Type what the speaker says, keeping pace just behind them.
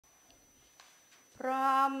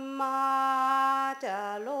Brahmā จะ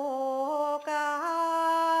โลกา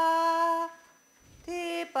ธิ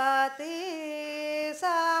ปติ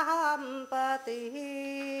สัมปติ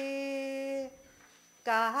ก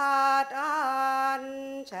าตัญ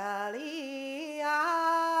ชลียั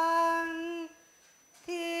น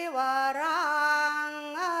ทิวรัง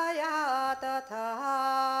อายตถา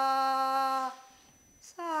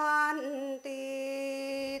สันติ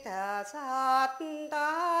ทัสสัตต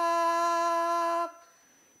า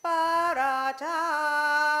ปราชา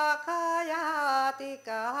ขยาติก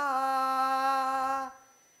า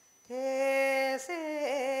เทเส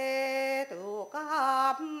ตุกั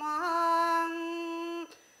มมัง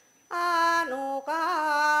อนุกั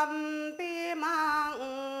มปิมัง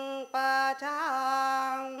ปัจจั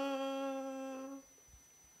ง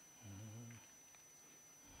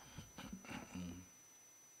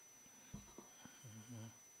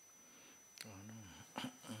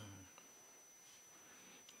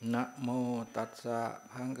นะโมตัสสะ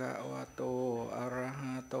ภะคะวะโตอะระห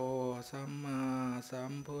ะโตสัมมาสั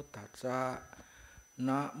มพุทธัสสะน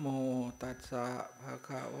ะโมตัสสะภะค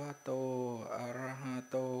ะวะโตอะระหะ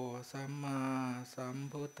โตสัมมาสัม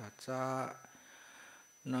พุทธัสสะ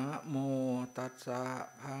นะโมตัสสะ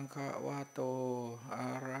ภะคะวะโตอะ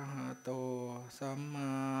ระหะโตสัมม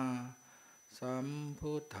าสัม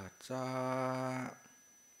พุทธัสสะ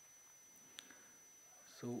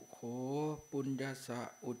สุโขปุญญสะ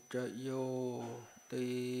อุจจโยติ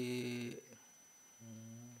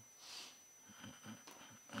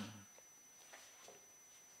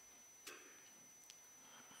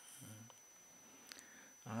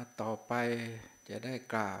ต่อไปจะได้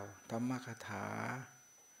กล่าวธรรมกถา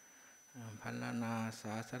พรรณนาศ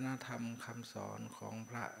าสนธรรมคำสอนของ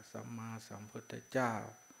พระสัมมาสัมพุทธเจ้า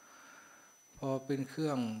พอเป็นเครื่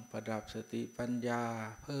องประดับสติปัญญา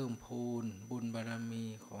เพิ่มพูนบุญบารมี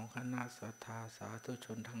ของคณะศรัทธาสาธุช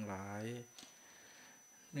นทั้งหลาย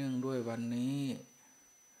เนื่องด้วยวันนี้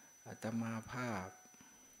อาตมาภาพ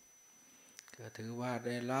ก็ถือว่าไ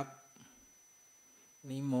ด้รับ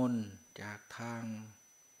นิมนต์จากทาง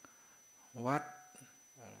วัด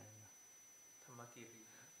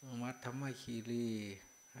วัดธรรมคีรี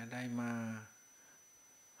ให้ได้มา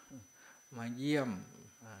เยี่ยม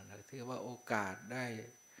ถือว่าโอกาสได้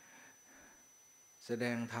แสด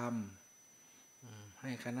งธรรมใ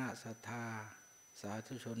ห้คณะศรัทธาสา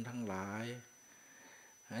ธุชนทั้งหลาย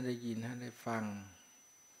ให้ได้ยินให้ได้ฟัง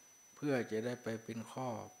เพื่อจะได้ไปเป็นข้อ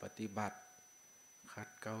ปฏิบัติขัด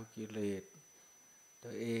เกลากิเลสตั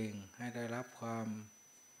วเองให้ได้รับความ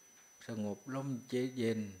สงบร่มเ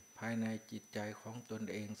ย็นภายในจิตใจของตน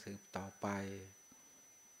เองสืบต่อไป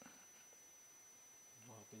บ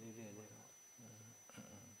อกไปเรื่อยๆเลย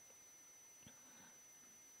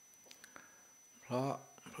เพราะ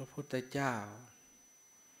พระพุทธเจ้า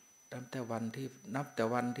นับแต่วัน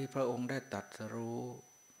ที่พระองค์ได้ตรัสรู้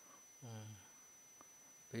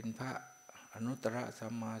เป็นพระอนุตตรสั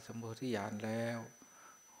มมาสัมโพธิญาณแล้ว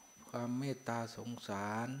ความเมตตาสงสา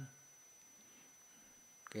ร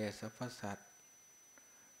แก่สรรพสัตว์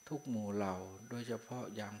ทุกหมู่เหล่าโดยเฉพาะ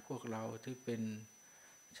อย่างพวกเราที่เป็น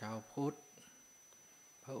ชาวพุทธ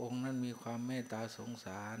พระองค์นั้นมีความเมตตาสงส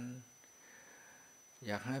ารอ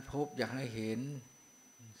ยากให้พบอยากให้เห็น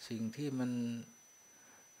สิ่งที่มัน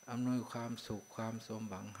อำนวยความสุขความสม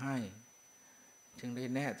หวังให้จึงได้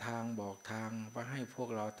แนะทางบอกทางว่าให้พวก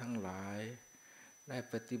เราทั้งหลายได้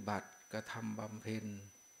ปฏิบัติกระทำบำเพ็ญ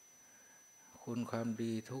คุณความ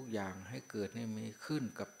ดีทุกอย่างให้เกิดให้มีขึ้น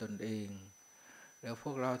กับตนเองแล้วพ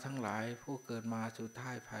วกเราทั้งหลายผู้เกิดมาสุดท้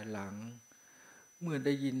ายภายหลังเมื่อไ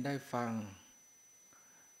ด้ยินได้ฟัง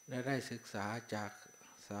และได้ศึกษาจาก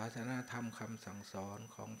ศาสนธรรมคำสั่งสอน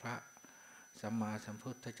ของพระสัมมาสัม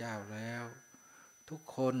พุทธเจ้าแล้วทุก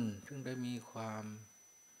คนจึงได้มีความ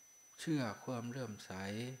เชื่อความเลื่อมใส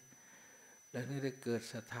และได้เกิด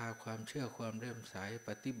ศรัทธาความเชื่อความเลื่อมใสป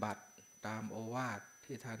ฏิบัติตามโอวาท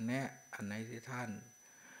ที่ท่านแนะอันไหนที่ท่าน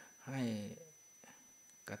ให้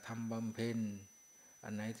กระทำบำเพ็ญอั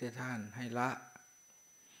นไหนที่ท่านให้ละ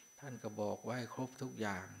ท่านก็บอกไว้ครบทุกอ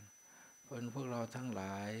ย่างเพราะพวกเราทั้งหล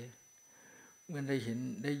ายเมื่อได้ยิ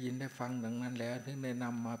นได้ฟังดังนั้นแล้วถึงได้น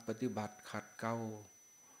ำมาปฏิบัติขัดเกลา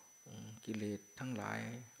กิเลสทั้งหลาย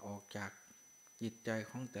ออกจากจิตใจ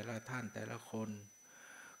ของแต่ละท่านแต่ละคน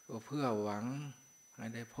ก็เพื่อหวังให้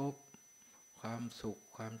ได้พบความสุข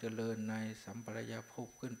ความเจริญในสัมปรายภพ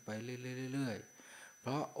ขึ้นไปเรื่อยๆเพ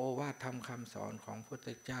ราะโอวาทธรรมคำสอนของพระพุทธ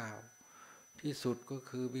เจ้าที่สุดก็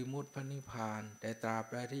คือวิมุตติพระนิพพานแต่ตราบ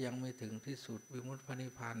ใดที่ยังไม่ถึงที่สุดวิมุตติพระนิ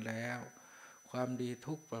พพานแล้วความดี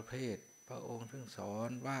ทุกประเภทพระองค์ถึงสอน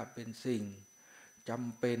ว่าเป็นสิ่งจ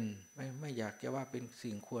ำเป็นไม่อยากจะว่าเป็น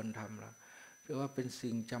สิ่งควรทำละ ถือว่าเป็น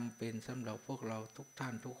สิ่งจำเป็นสำหรับพวกเราทุกท่า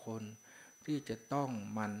นทุกคนที่จะต้อง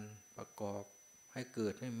มันประกอบให้เกิ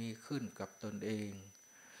ดให้มีขึ้นกับตนเอง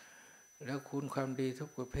แล้วคุณความดีทุก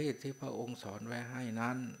ประเภทที่พระองค์สอนไว้ให้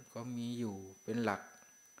นั้นก็มีอยู่เป็นหลัก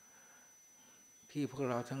ที่พวก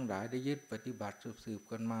เราทั้งหลายได้ยึดปฏิบัติสืบ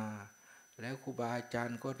กันมาแล้วครูบาอาจาร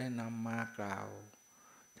ย์ก็ได้นำมากล่าว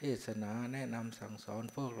เทศนาแนะนำสั่งสอน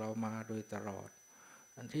พวกเรามาโดยตลอด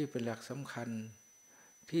อันที่เป็นหลักสำคัญ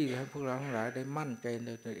ที่ให้พวกเราทั้งหลายได้มั่นใจใน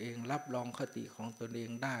ตนเองรับรองคติของตนเอง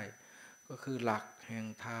ได้ก็คือหลักแห่ง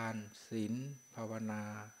ทานศีลภาวนา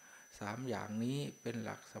3อย่างนี้เป็นห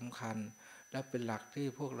ลักสำคัญและเป็นหลักที่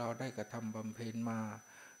พวกเราได้กระทำบำเพ็ญมา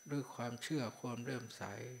ด้วยความเชื่อความเริ่มใส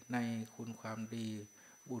ในคุณความดี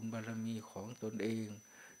บุญบารมีของตนเอง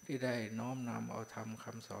ที่ได้น้อมนำเอาธรรมค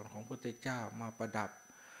ำสอนของพระพุทธเจ้ามาประดับ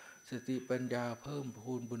สติปัญญาเพิ่ม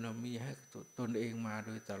พูนบุญบารมีให้ตนเองมาโ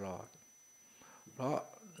ดยตลอดเพราะ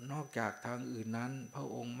นอกจากทางอื่นนั้นพระ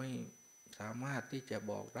องค์ไม่สามารถที่จะ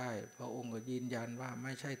บอกได้พระองค์ก็ยืนยันว่าไ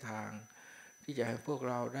ม่ใช่ทางที่จะให้พวก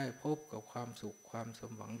เราได้พบกับความสุขความส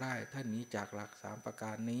มหวังได้ถ้าหนีจากหลัก3ประก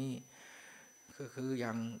ารนี้ก็คืออย่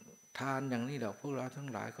างทานอย่างนี้เดี๋ยวพวกเราทั้ง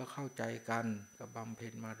หลายก็เข้าใจกันกับบำเพ็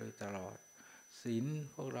ญมาโดยตลอดศีล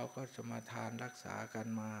พวกเราก็สมาทานรักษากัน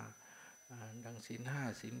มาดังศีล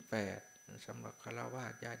5ศีล8สำหรับฆราวา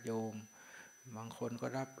สญาติโยมบางคนก็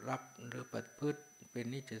รับหรือประพฤติเป็น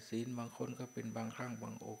นิจศีลบางคนก็เป็นบางครั้งบา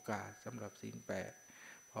งโอกาสสำหรับศีล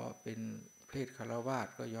8เพราะเป็นเพศฆราวาส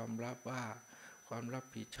ก็ยอมรับว่าความรับ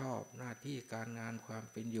ผิดชอบหน้าที่การงานความ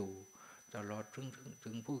เป็นอยู่ตลอด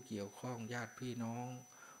ถึงผู้เกี่ยวข้องญาติพี่น้อง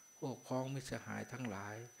พวกพ้องมิตรสหายทั้งหลา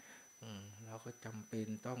ยเราก็จำเป็น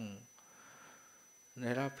ต้องไ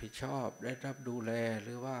ด้รับผิดชอบได้รับดูแลห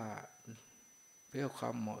รือว่าเพื่อคว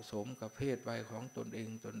ามเหมาะสมกับเพศวัยของตนเ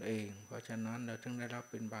องเพราะฉะนั้นเราถึงได้รับ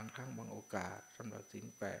เป็นบางครั้งบางโอกาสสำหรับศีล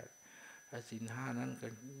8และศีล5นั้นก็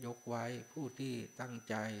ยกไว้ผู้ที่ตั้ง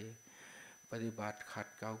ใจปฏิบัติขัด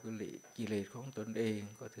เกลากิเลสของตนเอง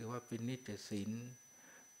ก็ถือว่าเป็นนิจศีล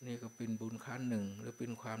นี่ก็เป็นบุญขั้นหนึ่งหรือเป็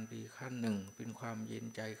นความดีขั้นหนึ่งเป็นความเย็น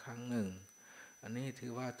ใจครั้งหนึ่งอันนี้ถื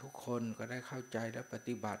อว่าทุกคนก็ได้เข้าใจและป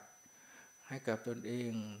ฏิบัติให้กับตนเอ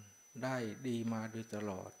งได้ดีมาโดยต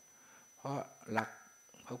ลอดเพราะหลัก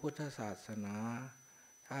พระพุทธศาสนา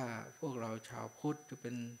ถ้าพวกเราชาวพุทธจะเป็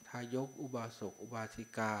นทายกอุบาสกอุบาสิ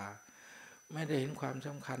กาไม่ได้เห็นความส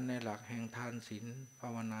ำคัญในหลักแห่งทานศีลภา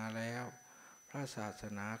วนาแล้วพระศาส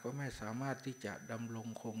นาก็ไม่สามารถที่จะดำรง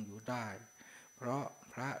คงอยู่ได้เพราะ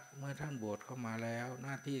พระเมื่อท่านบวชเข้ามาแล้วห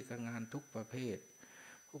น้าที่การงานทุกประเภท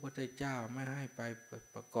พระพุทธเจ้าไม่ให้ไป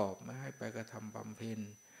ประกอบไม่ให้ไปกระทำบำเพ็ญ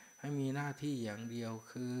ให้มีหน้าที่อย่างเดียว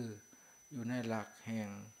คืออยู่ในหลักแห่ง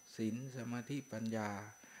ศีลสมาธิปัญญา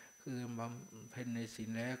คือบำเพ็ญในศีล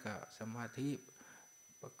แล้วก็สมาธิ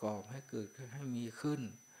ประกอบให้เกิดให้มีขึ้น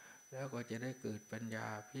แล้วก็จะได้เกิดปัญญา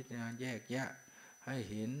พิจารณาแยกแยะให้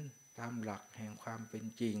เห็นตามหลักแห่งความเป็น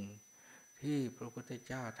จริงที่พระพุทธ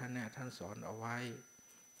เจ้าท่านแนะท่านสอนเอาไว้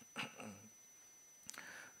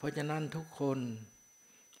เพราะฉะนั้นทุกคน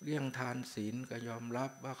เรื่องทานศีลก็ยอมรั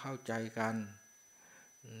บว่าเข้าใจกัน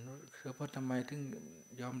คือเพราะทำไมถึง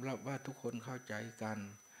ยอมรับว่าทุกคนเข้าใจกัน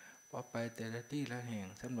เพราะไปแต่ละที่ละแห่ง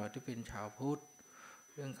สำหรับที่เป็นชาวพุทธ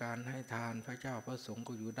เรื่องการให้ทานพระเจ้าพระสงฆ์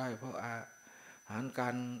ก็อยู่ได้เพราะอาหารกา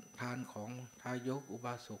รทานของทายกอุบ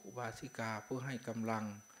าสกอุบาสิกาผู้ให้กำลัง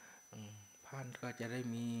ท่านก็จะได้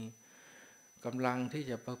มีกำลังที่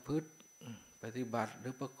จะประพฤติปฏิบัติหรื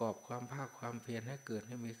อประกอบความภาคความเพียรให้เกิดใ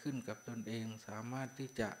ห้มีขึ้นกับตนเองสามารถที่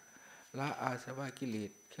จะละอาสวะกิเล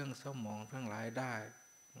สเครื่องเศร้าหมองทั้งหลายได้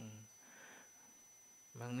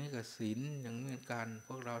บางนี้ก็ศีลอย่างนี้กันพ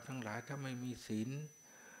วกเราทั้งหลายถ้าไม่มีศีล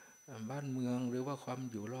บ้านเมืองหรือว่าความ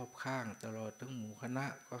อยู่รอบข้างตลอดทั้งหมู่คณะ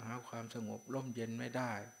ก็หาความสงบร่มเย็นไม่ไ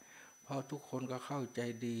ด้เพราะทุกคนก็เข้าใจ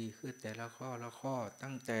ดีคือแต่ละข้อละข้อ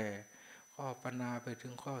ตั้งแต่ข้อปนาไปถึ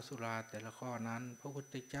งข้อสุราแต่ละข้อนั้นพระพุท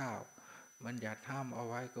ธเจ้าบัญญัติห้ามเอา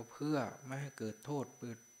ไว้ก็เพื่อไม่ให้เกิดโทษเ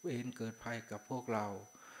กิดเวรเกิดภัยกับพวกเรา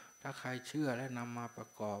ถ้าใครเชื่อและนำมาประ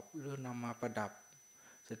กอบหรือนำมาประดับ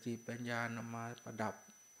สติปัญญานำมาประดับ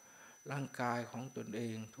ร่างกายของตนเอ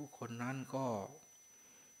งทุกคนนั้นก็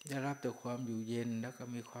ได้รับแต่ความอยู่เย็นแล้วก็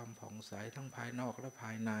มีความผ่องใสทั้งภายนอกและภ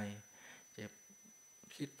ายในจะ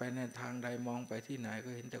คิดไปในทางใดมองไปที่ไหนก็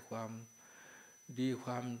เห็นแต่ความดีค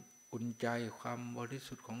วามอุ่นใจความบริ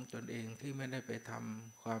สุทธิ์ของตนเองที่ไม่ได้ไปท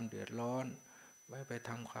ำความเดือดร้อนไม่ไป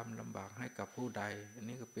ทำความลำบากให้กับผู้ใดอัน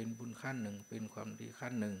นี้ก็เป็นบุญขั้นหนึ่งเป็นความดี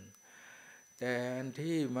ขั้นหนึ่งแต่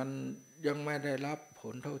ที่มันยังไม่ได้รับผ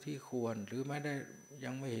ลเท่าที่ควรหรือไม่ได้ยั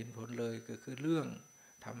งไม่เห็นผลเลยก็คือเรื่อง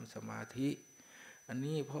ทำสมาธิอัน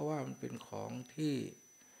นี้เพราะว่ามันเป็นของที่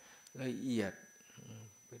ละเอียด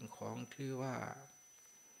เป็นของที่ว่า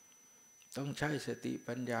ต้องใช้สติ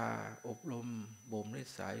ปัญญาอบรมบ่มนิ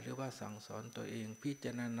สัยหรือว่าสั่งสอนตัวเองพิจ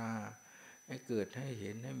ารณาให้เกิดให้เ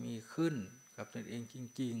ห็นให้มีขึ้นกับตนเองจ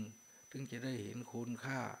ริงๆถึงจะได้เห็นคุณ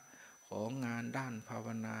ค่าของงานด้านภาว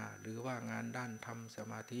นาหรือว่างานด้านทำส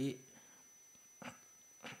มาธิ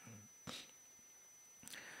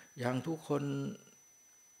อย่างทุกคน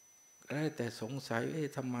ได้แต่สงสัย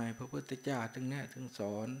ทำไมพระพุทธเจ้าถึงแนะถึงส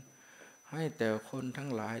อนให้แต่คนทั้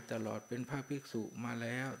งหลายตลอดเป็นพระภิกษุมาแ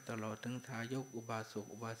ล้วตลอดถึงทายกอุบาสก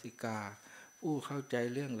อุบาสิกาผู้เข้าใจ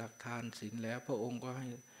เรื่องหลักทานศีลแล้วพระองค์ก็ให้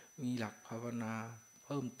มีหลักภาวนาเ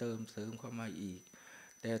พิ่มเติมเสริมเข้ามาอีก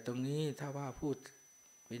แต่ตรงนี้ถ้าว่าพูด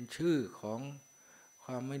เป็นชื่อของค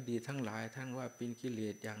วามไม่ดีทั้งหลายท่านว่าเป็นกิเล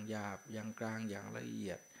สอย่างหยาบอย่างกลางอย่างละเอี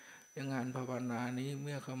ยดอย่างงานภาวนานี้เ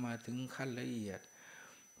มื่อเข้ามาถึงขั้นละเอียด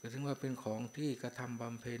ก็ถึงว่าเป็นของที่กระทำบ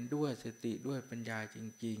ำเพ็ญด้วยสติด้วยปัญญาจ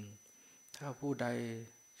ริงๆถ้าผู้ใด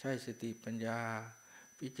ใช้สติปัญญา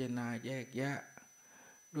พิจารณาแยกแยะ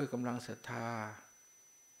ด้วยกำลังศรัทธา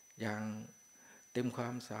อย่างเต็มควา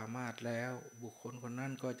มสามารถแล้วบุคคลคนนั้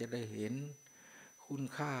นก็จะได้เห็นคุณ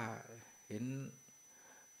ค่าเห็น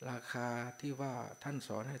ราคาที่ว่าท่านส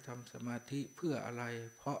อนให้ทำสมาธิเพื่ออะไร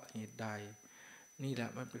เพราะเหตุใดนี่แหละ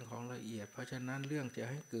มันเป็นของละเอียดเพราะฉะนั้นเรื่องจะ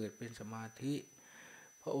ให้เกิดเป็นสมาธิ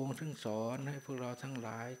พระองค์ถึงสอนให้พวกเราทั้งหล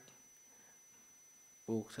ายป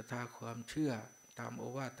ลูกศรัทธาความเชื่อตามโอ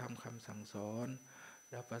วาทธรรมคำสั่งสอน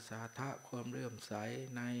และประสาทะความเลื่อมใส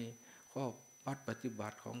ในข้อวัดปฏิบั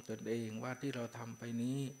ติของตนเองว่าที่เราทำไป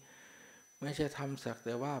นี้ไม่ใช่ทำสักแ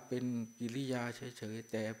ต่ว่าเป็นกิริยาเฉย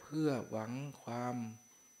ๆแต่เพื่อหวังความ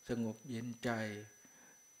สงบเย็นใจ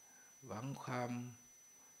หวังความ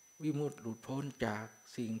วิมุตติหลุดพ้นจาก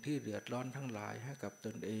สิ่งที่เดือดร้อนทั้งหลายให้กับต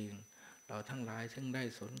นเองเราทั้งหลายถึงได้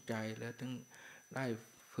สนใจและถึงได้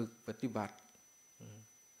ฝึกปฏิบัติ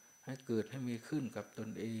ให้เกิดให้มีขึ้นกับตน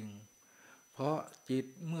เองเพราะจิต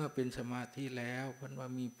เมื่อเป็นสมาธิแล้วเพราะว่า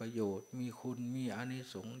มีประโยชน์มีคุณมีอานิ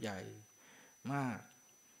สงส์ใหญ่มาก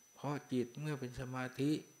เพราะจิตเมื่อเป็นสมา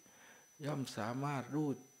ธิย่อมสามารถรู้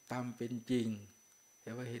ตามเป็นจริงแ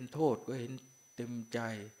ต่ว่าเห็นโทษก็เห็นเต็มใจ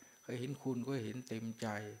ก็เห็นคุณก็เห็นเต็มใจ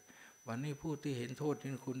วันนี้ผู้ที่เห็นโทษเ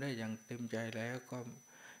ห็นคุณได้อย่างเต็มใจแล้วก็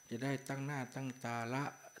จะได้ตั้งหน้าตั้งตาละ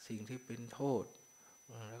สิ่งที่เป็นโทษ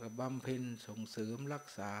แล้วก็บำเพ็ญส่งเสริมรัก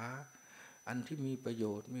ษาอันที่มีประโย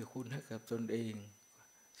ชน์มีคุณให้กับตนเอง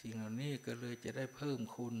สิ่งเหล่านี้ก็เลยจะได้เพิ่ม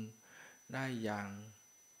คุณได้อย่าง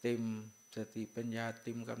เต็มสติปัญญาเ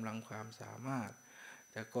ต็มกำลังความสามารถ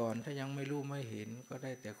แต่ก่อนถ้ายังไม่รู้ไม่เห็นก็ไ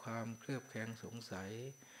ด้แต่ความเคลือบแคลงสงสัย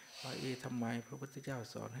ว่าทำไมพระพุทธเจ้า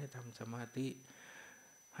สอนให้ทำสมาธิ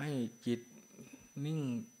ให้จิตนิ่ง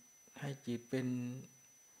ให้จิตเป็น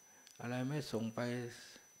อะไรไม่ส่งไป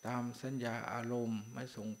ตามสัญญาอารมณ์ไม่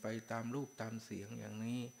ส่งไปตามรูปตามเสียงอย่าง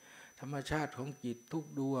นี้ธรรมชาติของจิตทุก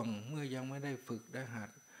ดวงเมื่อยังไม่ได้ฝึกได้หัด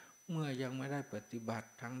เมื่อยังไม่ได้ปฏิบัติ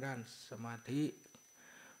ทางด้านสมาธิ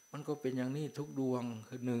มันก็เป็นอย่างนี้ทุกดวง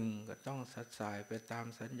คือหนึ่งก็ต้องสัดสายไปตาม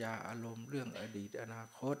สัญญาอารมณ์เรื่องอดีตอนา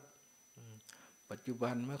คตปัจจุบั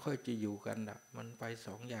นไม่ค่อยจะอยู่กันละมันไปส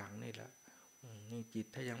องอย่างนี่แหละนี่จิต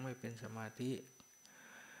ถ้ายังไม่เป็นสมาธิ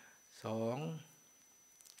สอง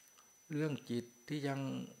เรื่องจิตที่ยัง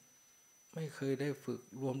ไม่เคยได้ฝึก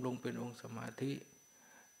รวมลงเป็นองค์สมาธิ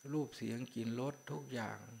รูปเสียงกลิ่นรสทุกอย่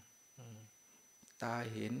างตา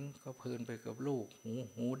เห็นก็เพลินไปกับรูป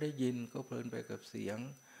หูได้ยินก็เพลินไปกับเสียง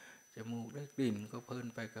จมูกได้กลิ่นก็เพลิน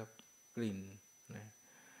ไปกับกลิ่นนะ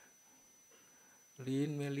ลิ้น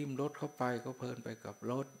เมื่อลิ้มรสเข้าไปก็เพลินไปกับ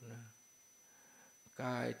รสนะก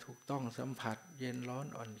ายถูกต้องสัมผัสเย็นร้อน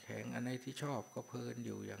อ่อนแข็งอันไหนที่ชอบก็เพลินอ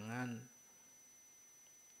ยู่อย่างนั้น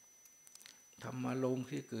ธรรมารมณ์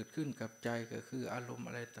ที่เกิดขึ้นกับใจก็คืออารมณ์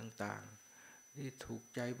อะไรต่างๆที่ถูก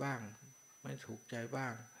ใจบ้างไม่ถูกใจบ้า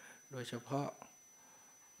งโดยเฉพาะ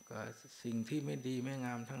ก็สิ่งที่ไม่ดีไม่ง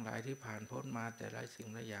ามทั้งหลายที่ผ่านพ้นมาแต่ละสิ่ง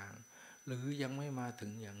ละอย่างหรือยังไม่มาถึ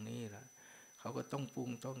งอย่างนี้ล่ะเขาก็ต้องปรุง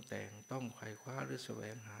ต้องแต่งต้องไขว่คว้าหรือแสว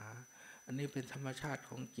งหาอันนี้เป็นธรรมชาติ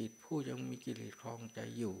ของจิตผู้ยังมีกิเลสครองใจ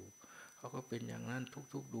อยู่เขาก็เป็นอย่างนั้น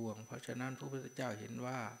ทุกๆดวงเพราะฉะนั้นพระพุทธเจ้าเห็น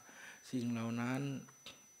ว่าสิ่งเหล่านั้น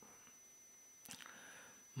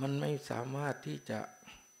มันไม่สามารถที่จะ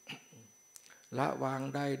ละวาง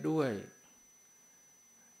ได้ด้วย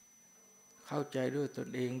เข้าใจด้วยตน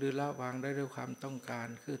เองหรือละวางได้ด้วยความต้องการ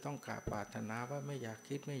คือต้องการปรารถนาว่าไม่อยาก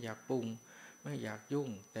คิดไม่อยากปรุงไม่อยากยุ่ง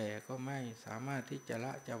แต่ก็ไม่สามารถที่จะล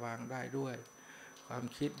ะจะวางได้ด้วยความ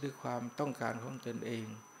คิดหรือความต้องการของตนเอง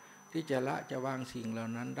ที่จะละจะวางสิ่งเหล่า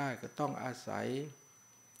นั้นได้ก็ต้องอาศัย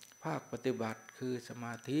ภาคปฏิบัติคือสม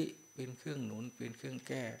าธิเป็นเครื่องหนุนเป็นเครื่องแ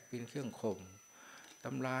ก้เป็นเครื่องข่มต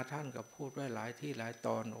ำราท่านก็พูดไว้หลายที่หลายต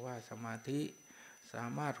อนว่าสมาธิสา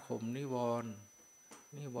มารถข่มนิวรณ์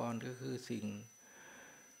ก็คือสิ่ง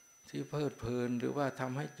ที่เพลิดเพลินหรือว่าท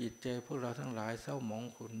ำให้จิตใจพวกเราทั้งหลายเศร้าหมอง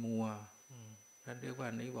ขุ่นมัวท่านเรียกว่า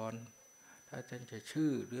นิวรณ์ถ้าท่านจะชื่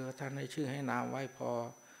อหรือว่าท่านให้ชื่อให้นามไว้พอ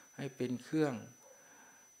ให้เป็นเครื่อง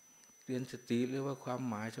เตือนสติหรือว่าความ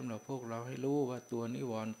หมายสำหรับพวกเราให้รู้ว่าตัวนิ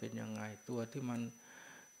วรณ์เป็นยังไงตัวที่มัน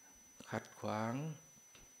ขัดขวาง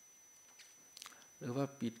หรือว่า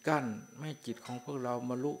ปิดกั้นไม่ให้จิตของพวกเรา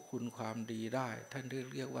บรรลุคุณความดีได้ท่าน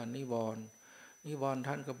เรียกว่านิวรณ์นิวรณ์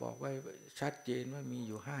ท่านก็บอกไว้ชัดเจนว่ามีอ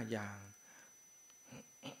ยู่5อย่าง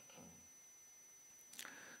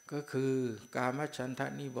ก็คือกามฉันทะ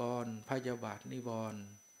นิวรณ์พยาบาทนิวรณ์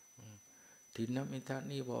ถินนมิทะ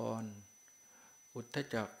นิวรณ์อุทธัจ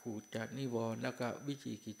จกุจจนิวรณ์แล้วก็วิ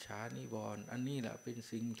จิกิจฉานิวรณ์อันนี้แหละเป็น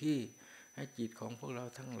สิ่งที่ให้จิตของพวกเรา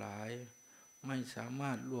ทั้งหลายไม่สาม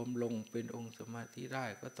ารถรวมลงเป็นองค์สมาธิได้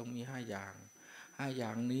ก็ต้องมี5อย่าง5อย่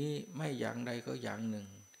างนี้ไม่อย่างใดก็อย่างหนึ่ง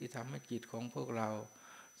ที่ทำให้จิตของพวกเรา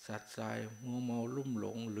สัดสายมัวเมาลุ่มหล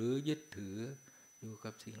งหรือยึดถืออยู่กั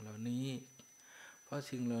บสิ่งเหล่านี้เพราะ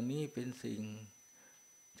สิ่งเหล่านี้เป็นสิ่ง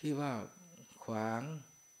ที่ว่าขวาง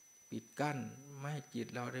ปิดกั้นไม่ให้จิต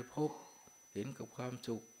เราได้พบเห็นกับความ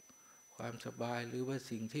สุขความสบายหรือว่า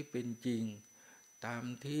สิ่งที่เป็นจริงตาม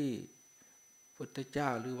ที่พุทธเจ้า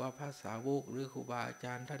หรือว่าพระสาวกหรือครูบาอาจ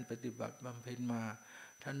ารย์ท่านปฏิบัติบำเพ็ญมา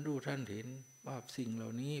ท่านรู้ท่านเห็นว่าสิ่งเหล่า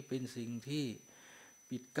นี้เป็นสิ่งที่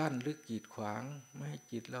ปิดกั้นหรือกีดขวางไม่ให้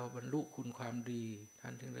จิตเราบรรลุคุณความดีท่า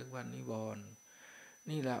นถึงเรียกว่านิวรณ์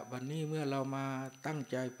นี่แหละวันนี้เมื่อเรามาตั้ง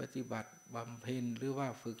ใจปฏิบัติบำเพ็ญหรือว่า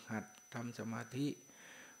ฝึกหัดทำสมาธิ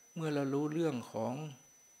เมื่อเรารู้เรื่องของ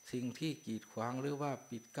สิ่งที่กีดขวางหรือว่า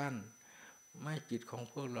ปิดกั้นไม่ให้จิตของ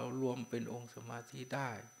พวกเรารวมเป็นองค์สมาธิได้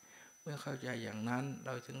เมื่อเข้าใจอย่างนั้นเร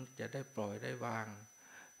าจึงจะได้ปล่อยได้วาง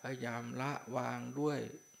พยายามละวางด้วย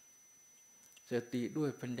สติด้วย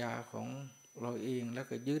ปัญญาของเราเองแล้ว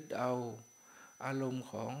ก็ยึดเอาอารมณ์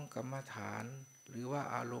ของกรรมฐานหรือว่า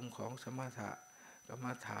อารมณ์ของสมถะกรรม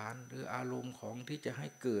ฐานหรืออารมณ์ของที่จะให้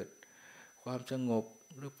เกิดความสงบ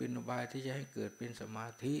หรือเป็นอุบายที่จะให้เกิดเป็นสมา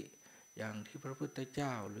ธิอย่างที่พระพุทธเจ้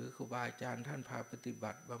าหรือครูบาอาจารย์ท่านพาปฏิ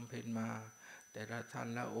บัติบำเพ็ญมาแต่ละท่าน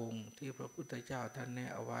ละองค์ที่พระพุทธเจ้าท่านแนะ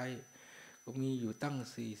เอาไว้ก็มีอยู่ตั้ง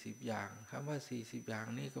40อย่างคำว่า40อย่าง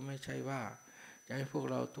นี้ก็ไม่ใช่ว่าจะให้พวก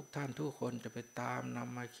เราทุกท่านทุกคนจะไปตามน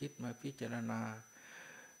ำมาคิดมาพิจารณา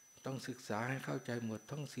ต้องศึกษาให้เข้าใจหมด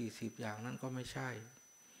ทั้ง40อย่างนั้นก็ไม่ใช่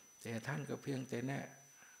แต่ท่านก็เพียงแต่แนะ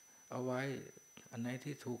เอาไว้อันไหน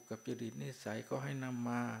ที่ถูกกับจริตนิสัยก็ให้นำ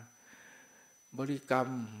มาบริกรรม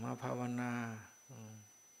มาภาวนา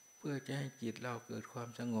เพื่อจะให้จิตเราเกิดความ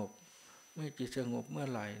สงบเมื่อจิตสงบเมื่อ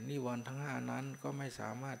ไหร่นิวรณ์ทั้ง5นั้นก็ไม่ส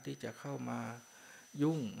ามารถที่จะเข้ามา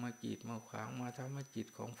ยุ่งมากีดมาขวางมาทำให้จิต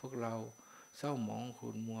ของพวกเราเศร้าหมอง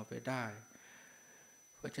ขุ่นมัวไปได้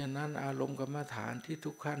เพราะฉะนั้นอารมณ์กรรมฐานที่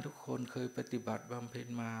ทุกท่านทุกคนเคยปฏิบัติบำเพ็ญ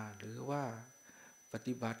มาหรือว่าป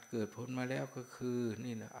ฏิบัติเกิดผลมาแล้วก็คือ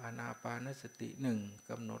นี่แหละอานาปานสติ1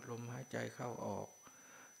กำหนดลมหายใจเข้าออก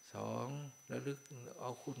2ระลึกเอ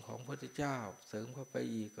าคุณของพระพุทธเจ้าเสริมเข้าไป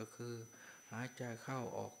อีกก็คือหายใจเข้า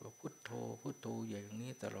ออกกับพุทโธพุทโธอย่าง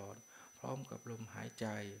นี้ตลอดพร้อมกับลมหายใจ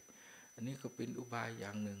อันนี้ก็เป็นอุบายอย่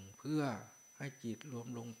างหนึ่งเพื่อให้จิตรวม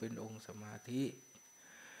ลงเป็นองค์สมาธิ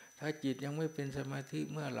ถ้าจิตยังไม่เป็นสมาธิ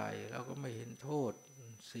เมื่อไหร่เราก็ไม่เห็นโทษ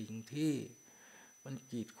สิ่งที่มัน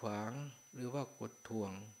กีดขวางหรือว่ากดท่ว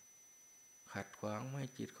งขัดขวางไม่ให้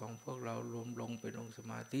จิตของพวกเรารวมลงเป็นองค์ส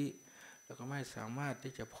มาธิแล้วก็ไม่สามารถ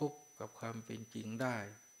ที่จะพบกับความเป็นจริงได้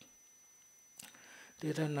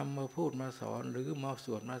ที่ท่านนำมาพูดมาสอนหรือมาส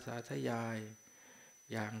วดมาสาธยาย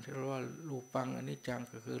อย่างที่เรียกว่ารูปังอนิจจัง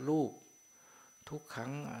ก็คือรูปทุกขั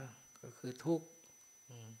งก็คือทุกข์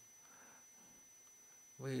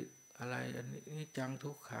อะไรอนิจจัง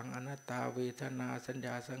ทุกขังอนัตตาเวทนาสัญญ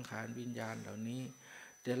าสังขารวิญญาณเหล่านี้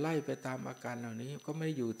จะไล่ไปตามอาการเหล่านี้ก็ไม่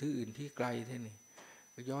อยู่ที่อื่นที่ไกลที่นี่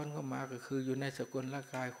ย้อนเข้ามาก็คืออยู่ในสกุลร่าง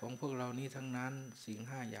กายของพวกเรานี้ทั้งนั้นสิ่ง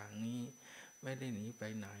5อย่างนี้ไม่ได้หนีไป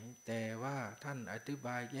ไหนแต่ว่าท่านอธิบ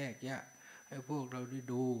ายแยกแยะให้พวกเราได้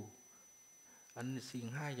ดูอันสิ่ง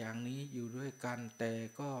5อย่างนี้อยู่ด้วยกันแต่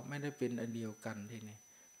ก็ไม่ได้เป็นอันเดียวกันที่นี่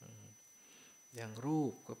อย่างรู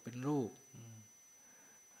ปก็เป็นรูป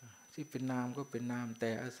ที่เป็นนามก็เป็นนามแ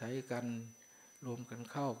ต่อาศัยกันรวมกัน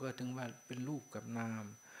เข้าก็ถึงว่าเป็นรูปกับนาม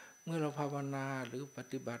เมื่อเราภาวนาหรือป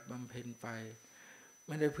ฏิบัติบำเพ็ญไปไ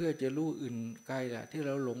ม่ได้เพื่อจะรู้อื่นไกลละที่เร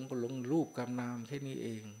าหลงก็หลงรูปกับนามแค่นี้เอ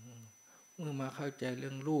งเมื่อมาเข้าใจเ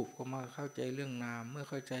รื่องรูปก็มาเข้าใจเรื่องนามเมื่อ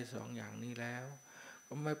เข้าใจ2อย่างนี้แล้ว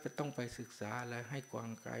ก็ไม่ต้องไปศึกษาอะไรให้กว้า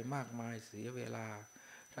งไกลมากมายเสียเวลา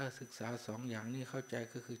ถ้าศึกษา2อย่างนี้เข้าใจ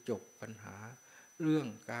ก็คือจบปัญหาเรื่อง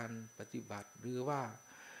การปฏิบัติหรือว่า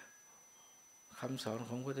คำสอน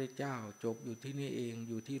ของพระพุทธเจ้าจบอยู่ที่นี่เอง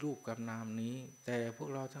อยู่ที่รูปกับนามนี้แต่พวก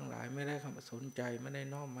เราทั้งหลายไม่ได้สนใจไม่ได้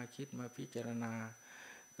น้อมมาคิดมาพิจารณา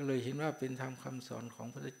ก็เลยเห็นว่าเป็นธรรมคำสอนของพ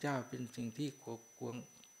ระพุทธเจ้าเป็นสิ่งที่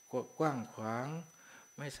กว้างขวาง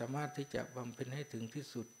ไม่สามารถที่จะบำเพ็ญให้ถึงที่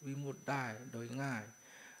สุดวิมุตติได้โดยง่าย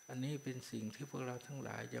อันนี้เป็นสิ่งที่พวกเราทั้งหล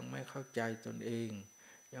ายยังไม่เข้าใจตนเอง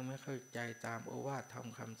ยังไม่เข้าใจตามโอวาทธรรม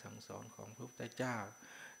คำสั่งสอนของพระพุทธเจ้า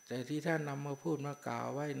แต่ที่ท่านนำมาพูดมากล่าว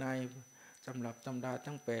ไว้ในสำหรับตำรา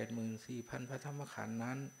ทั้ง 84,000 พระธรรมขันธ์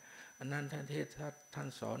นั้นอันนั้นท่านเทศท่าน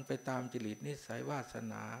สอนไปตามจริตนิสัยวาส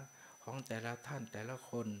นาของแต่ละท่านแต่ละ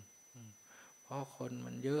คนเพราะคน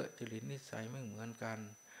มันเยอะจริตนิสัยไม่เหมือนกัน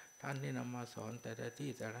ท่านที่นำมาสอนแต่ละที่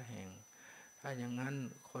แต่ละแห่งถ้าอย่างนั้น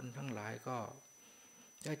คนทั้งหลายก็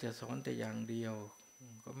จะสอนแต่อย่างเดียว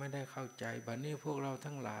ก็ไม่ได้เข้าใจบัดนี้พวกเรา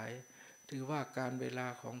ทั้งหลายถือว่าการเวลา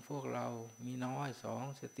ของพวกเรามีน้อย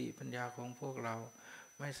2สติปัญญาของพวกเรา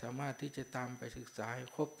ไม่สามารถที่จะตามไปศึกษาให้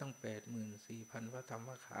ครบทั้ง 84,000 พระธรรม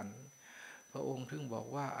ขันธ์พระองค์ถึงบอก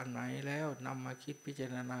ว่าอันไหนแล้วนำมาคิดพิจา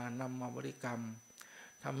รณานำมาบริกรรม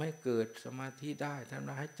ทำให้เกิดสมาธิได้ท่าน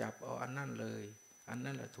ให้จับเอาอันนั้นเลยอัน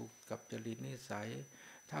นั้นแหละถูกกับจริตนิสัย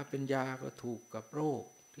ถ้าเป็นยาก็ถูกกับโรค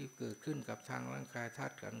ที่เกิดขึ้นกับทางร่างกายธา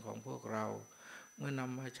ตุขันธ์ของพวกเราเมื่อน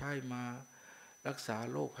ำมาใช้มารักษา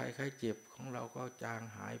โรคภัยไข้เจ็บของเราก็จาง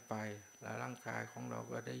หายไปและร่างกายของเรา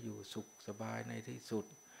ก็ได้อยู่สุขสบายในที่สุด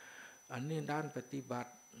อันนี้ด้านปฏิบั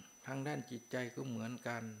ติทางด้านจิตใจก็เหมือน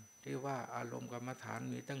กันที่ว่าอารมณ์กรรมฐาน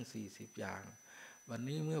มีตั้ง40อย่างวัน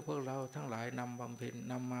นี้เมื่อพวกเราทั้งหลายน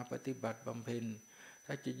ำมาปฏิบัติบำเพ็ญ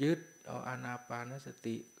ถ้าจะยึดเอาอานาปานส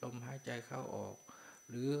ติลมหายใจเข้าออก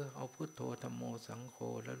หรือเอาพุทโธธัมโมสังโฆ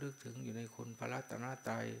แล้วลึกถึงอยู่ในคุณพระรัตน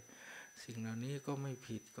ตรัยสิ่งเหล่านี้ก็ไม่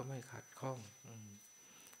ผิดก็ไม่ขัดข้อง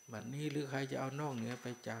บัดนี้หรือใครจะเอานอกเหนือไป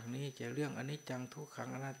จากนี้จะเรื่องอนิจจังทุกขัง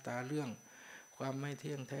อนัตตาเรื่องความไม่เ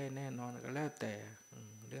ที่ยงแท้แน่นอนก็แล้วแต่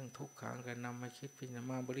เรื่องทุกขังก็นำมาคิดพิจาร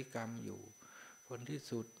ณาบริกรรมอยู่ผลที่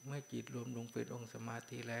สุดเมื่อจิตรวมลงเป็นองค์สมา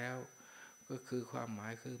ธิแล้วก็คือความหมา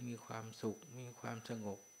ยคือมีความสุขมีความสง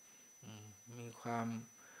บมีความ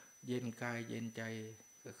เย็นกายเย็นใจ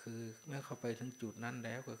ก็คือเมื่อเข้าไปถึงจุดนั้นแ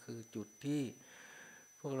ล้วก็คือจุดที่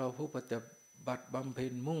พวกเราผู้ปฏิบัติบำเพ็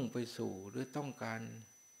ญมุ่งไปสู่หรือต้องการ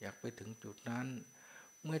อยากไปถึงจุดนั้น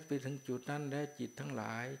เมื่อไปถึงจุดนั้นแล้วจิตทั้งหล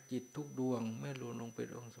ายจิตทุกดวงเมื่อรวมลงเป็น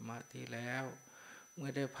องค์สมาธิแล้วเมื่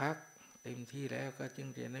อได้พักเต็มที่แล้วก็จึง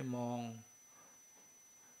จะได้มอง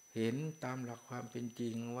เห็นตามหลักความเป็นจ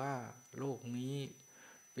ริงว่าโลกนี้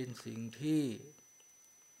เป็นสิ่งที่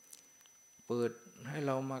เปิดให้เ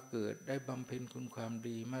รามาเกิดได้บำเพ็ญคุณความ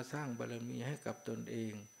ดีมาสร้างบารมีให้กับตนเอ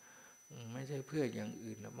งไม่ใช่เพื่ออย่าง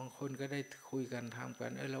อื่นนะบางคนก็ได้คุยกันทำกั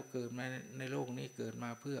นเราเกิดมาในโลกนี้เกิดมา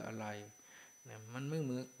เพื่ออะไรเนี่ยมันไม่เห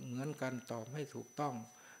มือนกันตอบให้ถูกต้อง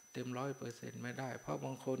เต็ม100%ไม่ได้เพราะบ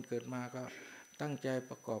างคนเกิดมาก็ตั้งใจ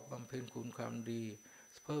ประกอบบำเพ็ญคุณความดี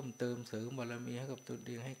เพิ่มเติมเสริมบารมีให้กับตนเ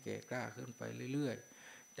องให้แก่กล้าขึ้นไปเรื่อย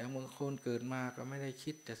ๆแต่บางคนเกิดมาก็ไม่ได้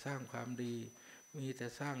คิดจะสร้างความดีมีแต่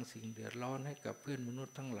สร้างสิ่งเดือดร้อนให้กับเพื่อนมนุษ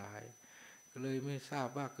ย์ทั้งหลายก็เลยไม่ทราบ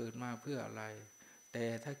ว่าเกิดมาเพื่ออะไรแต่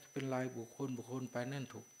ถ้าเป็นรายบุคคลไปนั่น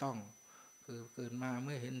ถูกต้องคือเกิดมาเ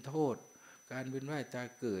มื่อเห็นโทษการเวียนว่ายตาย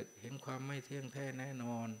เกิดเห็นความไม่เที่ยงแท้แน่น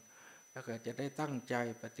อนแล้วก็จะได้ตั้งใจ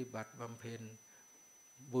ปฏิบัติบำเพ็ญ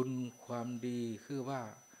บุญความดีคือว่า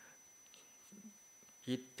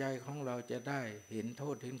จิตใจของเราจะได้เห็นโท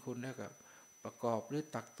ษเห็นคุณแล้วก็ประกอบหรือ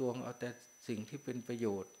ตักตวงเอาแต่สิ่งที่เป็นประโย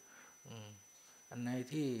ชน์อันไหน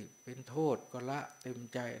ที่เป็นโทษก็ละเต็ม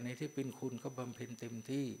ใจอันไหนที่เป็นคุณก็บำเพ็ญเต็ม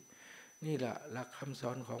ที่นี่แหละหลักคำส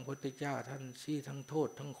อนของพระพุทธเจ้าท่านชี้ทั้งโทษ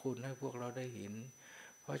ทั้งคุณให้พวกเราได้เห็น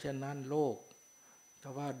เพราะฉะนั้นโลกถ้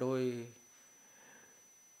าว่าโดย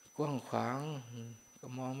กว้างขวางก็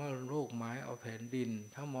มองว่าโลกหมายเอาแผ่นดิน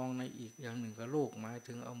ถ้ามองในอีกอย่างหนึ่งก็โลกหมาย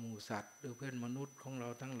ถึงเอาหมู่สัตว์หรือเพื่อนมนุษย์ของเรา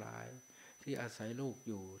ทั้งหลายที่อาศัยโลกอ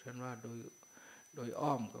ยู่ท่านว่าโดย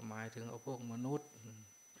อ้อมก็หมายถึงเอาพวกมนุษย์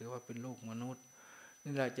ถือว่าเป็นโลกมนุษย์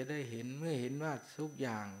นี่เราจะได้เห็นเมื่อเห็นว่าทุกอ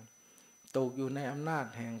ย่างตกอยู่ในอำนาจ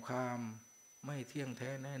แห่งความไม่เที่ยงแท้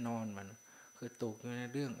แน่นอนมันคือตกอยู่ใน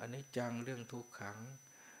เรื่องอนิจจังเรื่องทุกขัง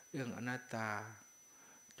เรื่องอนัตตา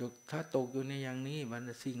ถ้าตกอยู่ในอย่างนี้มัน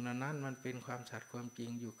สิ่งเหล่านั้นมันเป็นความสัตย์ความจริง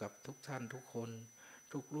อยู่กับทุกท่านทุกคน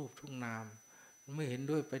ทุกรูปทุกนามเมื่อเห็น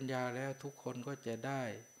ด้วยปัญญาแล้วทุกคนก็จะได้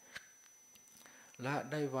ละ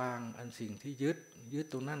ได้วางอันสิ่งที่ยึด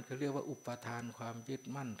ตรงนั้นเขาเรียกว่าอุปทานความยึด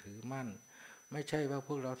มั่นถือมั่นไม่ใช่ว่าพ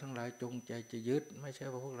วกเราทั้งหลายจงใจจะยึดไม่ใช่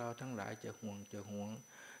ว่าพวกเราทั้งหลายจะห่วง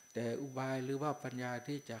แต่อุบายหรือว่าปัญญา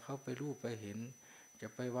ที่จะเข้าไปรู้ไปเห็นจะ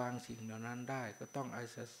ไปวางสิ่งเหล่านั้นได้ก็ต้อง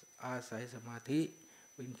อาศัยสมาธิ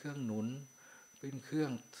เป็นเครื่องหนุนเป็นเครื่อ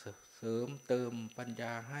งเสริมเติมปัญญ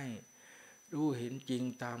าให้ รู้เห็นจริง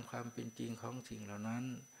ตามความเป็นจริงของสิ่งเหล่านั้น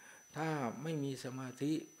ถ้าไม่มีสมา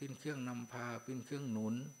ธิเป็นเครื่องนำพาเป็นเครื่องหนุ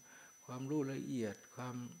นความรู้ละเอียดควา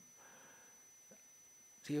ม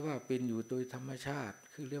ที่ว่าเป็นอยู่โดยธรรมชาติ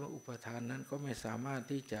คือเรียกว่าอุปทานนั้นก็ไม่สามารถ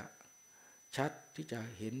ที่จะชัดที่จะ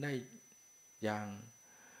เห็นได้อย่าง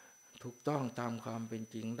ถูกต้องตามความเป็น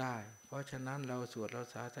จริงได้เพราะฉะนั้นเราสวดเรา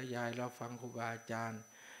สาธยายเราฟังครูบาอาจารย์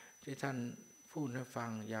ที่ท่านพูดให้ฟั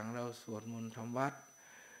งอย่างเราสวดมนต์ทำวัด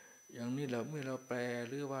อย่างนี้เราเมื่อเราแปล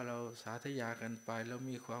หรือว่าเราสาธยายกันไปเรา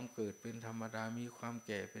มีความเกิดเป็นธรรมดามีความแ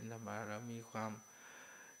ก่เป็นธรรมดาเรามีความ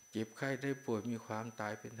เจ็บไข้ได้ป่วยมีความตา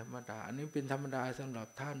ยเป็นธรรมดาอันนี้เป็นธรรมดาสำหรับ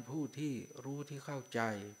ท่านผู้ที่รู้ที่เข้าใจ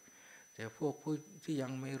แต่พวกผู้ที่ยั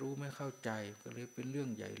งไม่รู้ไม่เข้าใจก็เลยเป็นเรื่อง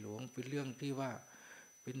ใหญ่หลวงเป็นเรื่องที่ว่า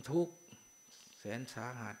เป็นทุกข์แสนสา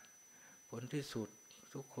หัสผลที่สุด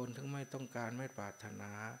ทุกคนถึงไม่ต้องการไม่ปรารถน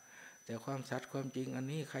าแต่ความสัตย์ความจริงอัน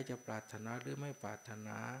นี้ใครจะปรารถนาหรือไม่ปรารถน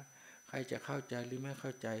าใครจะเข้าใจหรือไม่เข้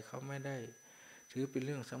าใจเขาไม่ได้ถือเป็นเ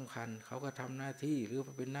รื่องสำคัญเขาก็ทำหน้าที่หรือ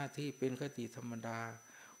เป็นหน้าที่เป็นคติธรรมดา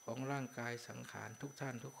ของร่างกายสังขารทุกท่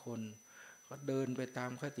านทุกคนก็เดินไปตา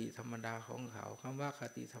มคติธรรมดาของเขาคำว่าค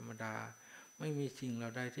ติธรรมดาไม่มีสิ่งเหล่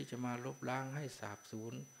าใดที่จะมาลบล้างให้สาบสู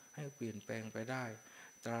ญให้เปลี่ยนแปลงไปได้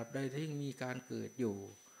ตราบใดที่มีการเกิดอยู่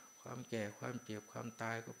ความแก่ความเจ็บความต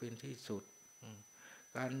ายก็เป็นที่สุด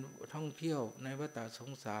การท่องเที่ยวในวัฏส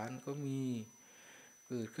งสารก็มี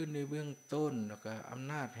เกิดขึ้นในเบื้องต้นแล้วก็อ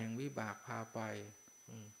ำนาจแห่งวิบากพาไป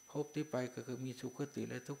พบที่ไปก็คือมีสุขติ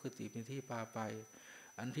และทุกขติเป็นที่พาไป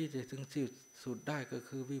อันที่จะถึงสุดได้ก็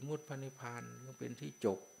คือวิมุตติพระนิพพานก็เป็นที่จ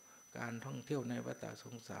บการท่องเที่ยวในวัฏส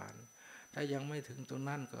งสารถ้ายังไม่ถึงตรง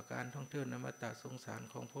นั้นก็การท่องเที่ยวในวัฏสงสาร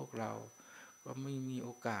ของพวกเราก็ไม่มีโอ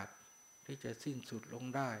กาสที่จะสิ้นสุดลง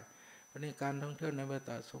ได้เพราะในการท่องเที่ยวในวั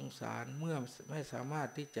ฏสงสารเมื่อไม่สามารถ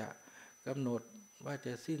ที่จะกำหนดว่าจ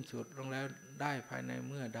ะสิ้นสุดลงแล้วได้ภายใน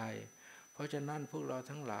เมื่อใดเพราะฉะนั้นพวกเรา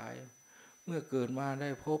ทั้งหลายเมื่อเกิดมาได้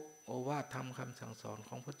พบโอวาทธรรมคำสั่งสอนข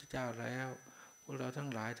องพระพุทธเจ้าแล้วพวกเราทั้ง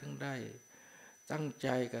หลายทั้งได้ตั้งใจ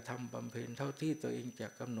กระทำบำเพ็ญเท่าที่ตัวเองจะ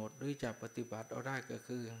กำหนดหรือจะปฏิบัติเอาได้ก็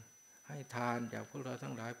คือให้ทานอย่างพวกเรา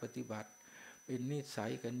ทั้งหลายปฏิบัติเป็นนิสั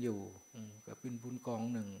ยกันอยู่ก็เป็นบุญกอง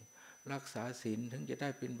หนึ่งรักษาศีลถึงจะได้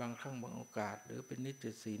เป็นบางครั้งบางโอกาสหรือเป็นนิจ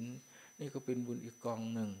ศีลนี่ก็เป็นบุญอีกกอง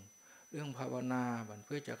หนึ่งเรื่องภาวนาเ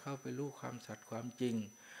พื่อจะเข้าไปรู้ความสัตย์ความจริง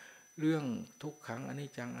เรื่องทุกขังอนิจ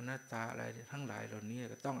จังอนัตตาอะไรทั้งหลายเหล่านี้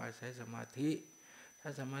ก็ต้องอาศัยสมาธิถ้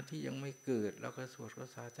าสมาธิยังไม่เกิดเราก็สวดก็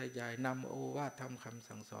สาธยายนำโอวาทธรรมคำ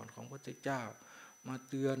สั่งสอนของพระพุทธเจ้ามา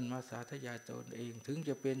เตือนมาสาธยายตนเองถึงจ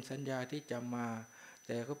ะเป็นสัญญาที่จำมาแ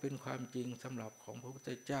ต่ก็เป็นความจริงสำหรับของพระพุท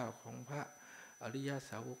ธเจ้าของพระอริย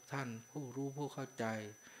สาวกท่านผู้รู้ผู้เข้าใจ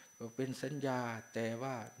ก็เป็นสัญญาแต่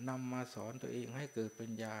ว่านำมาสอนตัวเองให้เกิดปั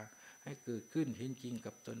ญญาให้เกิดขึ้นเห็นจริง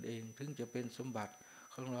กับตนเองถึงจะเป็นสมบัติ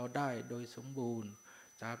ของเราได้โดยสมบูรณ์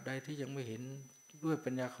ตราบใดที่ยังไม่เห็นด้วยปั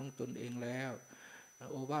ญญาของตนเองแล้ว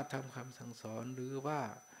โอวาทธรรมคำสั่งสอนหรือว่า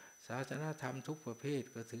ศาสนธรรมทุกประเภท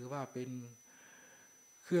ก็ถือว่าเป็น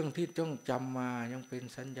เครื่องที่ต้องจำมายังเป็น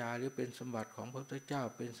สัญญาหรือเป็นสมบัติของพระพุทธเจ้า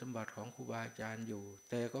เป็นสมบัติของครูบาอาจารย์อยู่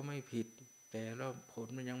แต่ก็ไม่ผิดแต่แล้วผล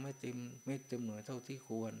มันยังไม่เต็มหน่วยเท่าที่ค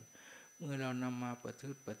วรเมื่อเรานำมา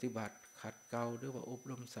ปฏิบัติขัดเกลาหรือว่าอบ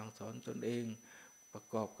รมสั่งสอนตนเองประ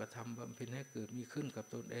กอบกระทำบำเพ็ญให้เกิดมีขึ้นกับ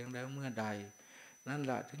ตนเองแล้วเมื่อใดนั่นแ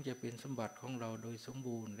หละถึงจะเป็นสมบัติของเราโดยสม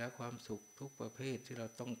บูรณ์และความสุขทุกประเภทที่เรา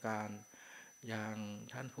ต้องการอย่าง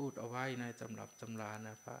ท่านพูดเอาไว้ในตำรับตำราน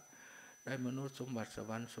ะพระได้มนุษย์สมบัติส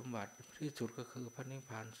วรรค์สมบัติที่สุดก็คือพระนิพ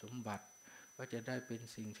พานสมบัติก็จะได้เป็น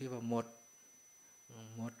สิ่งที่ว่าหม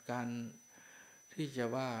ดการที่จะ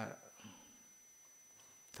ว่า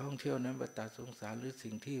ท่องเที่ยวในวัฏสงสารหรือ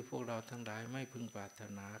สิ่งที่พวกเราทั้งหลายไม่พึงปรารถ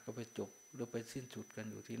นาก็ไปจบหรือไปสิ้นสุดกัน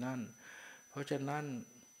อยู่ที่นั่นเพราะฉะนั้น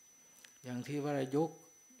อย่างที่วรยุก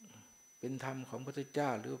เป็นธรรมของพระพุทธเจ้า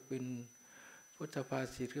หรือเป็นพุทธภา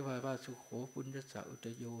ษิตที่ว่าสุโขปุญญสะอุต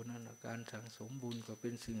โยนั่นการสั่งสมบุญก็เป็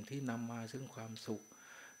นสิ่งที่นำมาซึ่งความสุข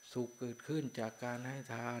เกิดขึ้นจากการให้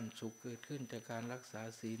ทานสุขเกิดขึ้นจากการรักษา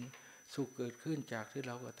ศีลสุขเกิดขึ้นจากที่เ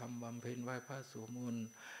ราก็ทำบำเพ็ญไหว้พระสวดมนต์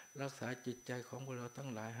รักษาจิตใจของพวกเราทั้ง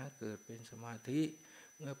หลายให้เกิดเป็นสมาธิ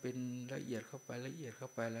เมื่อเป็นละเอียดเข้าไป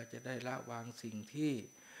เราจะได้ละวางสิ่งที่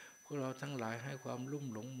พวกเราทั้งหลายให้ความลุ่ม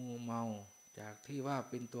หลงมัวเมาจากที่ว่า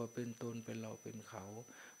เป็นตัวเป็นตนเป็นเราเป็นเขา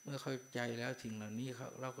เมื่อเข้าใจแล้วสิ่งเหล่านี้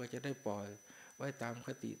เราก็จะได้ปล่อยไว้ตามค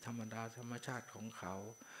ติธรรมดาธรรมชาติของเขา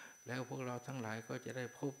แล้วพวกเราทั้งหลายก็จะได้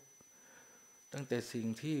พบตั้งแต่สิ่ง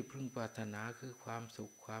ที่พึงปรารถนาคือความสุ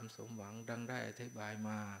ขความสมหวังดังได้อธิบาย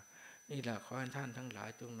มานี่แหละขอให้ท่านทั้งหลาย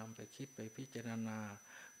จงนำไปคิดไปพิจารณา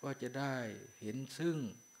ก็จะได้เห็นซึ่ง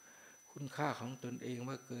คุณค่าของตนเอง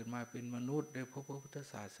ว่าเกิดมาเป็นมนุษย์ได้พบพระพุทธ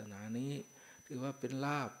ศาสนานี้ถือว่าเป็นล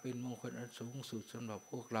าภเป็นมงคลอันสูงสุดสำหรับ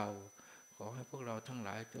พวกเราขอให้พวกเราทั้งหล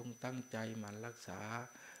ายจงตั้งใจหมั่นรักษา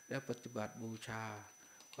และปฏิบัติบูชา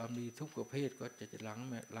ความดีทุกประเภทก็จะห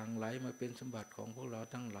ลั่งไหลมาเป็นสมบัติของพวกเรา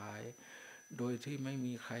ทั้งหลายโดยที่ไม่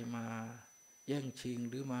มีใครมาแย่งชิง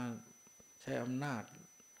หรือมาใช้อำนาจ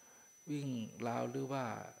วิ่งราวหรือว่า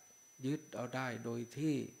ยึดเอาได้โดย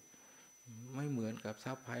ที่ไม่เหมือนกับท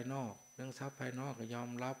รัพย์ภายนอกเรื่องทรัพย์ภายนอกก็ยอ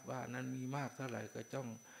มรับว่านั้นมีมากเท่าไหร่ก็ต้อง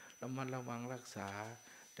ระมัดระวังรักษา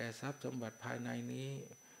แต่ทรัพย์สมบัติภายในนี้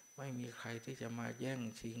ไม่มีใครที่จะมาแย่ง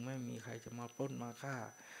ชิงไม่มีใครจะมาปล้นมาฆ่า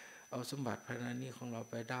เอาสมบัติภายในนี้ของเรา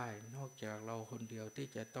ไปได้นอกจากเราคนเดียวที่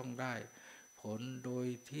จะต้องได้ผลโดย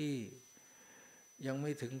ที่ยังไ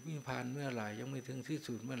ม่ถึงนิพพานเมื่อไหร่ยังไม่ถึงที่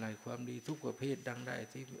สุดเมื่อไหร่ความดีทุกประเภทดังได้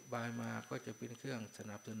ที่บายมาก็จะเป็นเครื่องส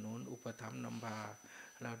นับสนุนอุปถัมภ์นำพา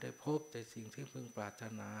เราได้พบแต่สิ่งที่พึงปรารถ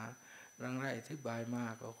นาดังได้อธิบายมา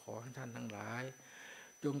ก็ขอให้ท่านทั้งหลาย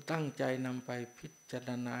จงตั้งใจนำไปพิจาร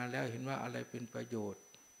ณาแล้วเห็นว่าอะไรเป็นประโยชน์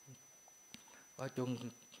ก็จง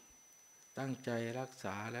ตั้งใจรักษ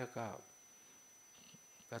าแล้วก็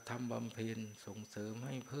กระทำบำเพ็ญส่งเสริมใ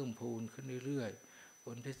ห้เพิ่มพูนขึ้นเรื่อยๆผ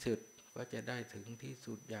ลที่สุดก็จะได้ถึงที่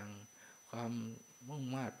สุดอย่างความมุ่ง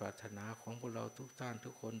มา่ปรารถนาของพวกเราทุกท่านทุ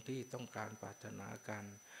กคนที่ต้องการปรารถนากัน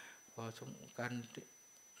พอสมกัน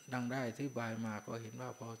ดังได้ที่บายมาก็เห็นว่า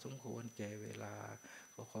พอสมควรแก่เวลา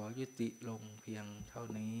ก็ขอยุติลงเพียงเท่า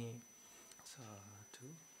นี้สาธุ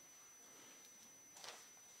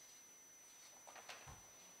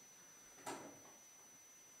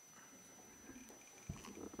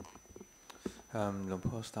Luang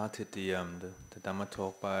Por started the Dhamma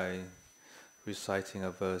talk by reciting a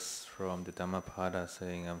verse from the Dhammapada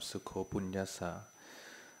saying Sukho Punyasa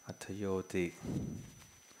Attayoti.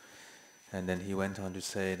 And then he went on to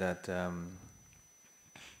say that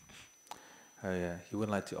he would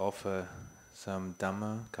like to offer some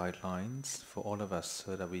Dhamma guidelines for all of us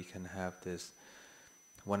so that we can have this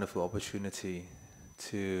wonderful opportunity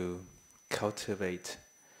to cultivate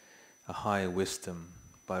a higher wisdom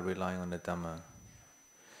by relying on the Dhamma.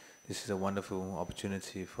 This is a wonderful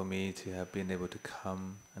opportunity for me to have been able to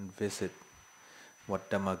come and visit Wat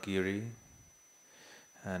Dhammagiri,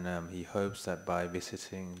 and he hopes that by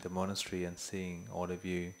visiting the monastery and seeing all of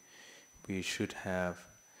you, we should have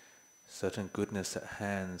certain goodness at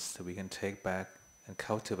hand that we can take back and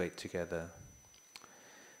cultivate together.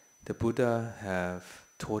 The Buddha have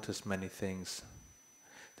taught us many things.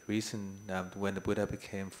 The reason when the Buddha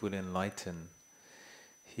became fully enlightened,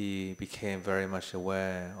 he became very much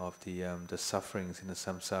aware of the sufferings in the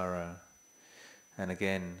samsara, and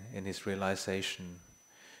again in his realization,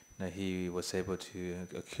 he was able to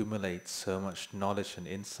accumulate so much knowledge and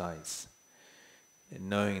insights,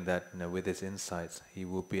 knowing that with his insights he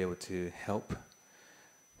will be able to help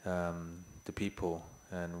the people,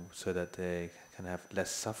 and so that they can have less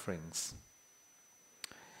sufferings.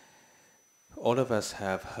 All of us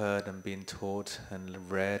have heard and been taught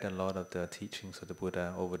and read a lot of the teachings of the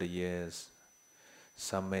Buddha over the years.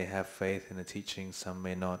 Some may have faith in the teachings, some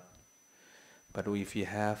may not. But if you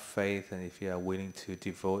have faith and if you are willing to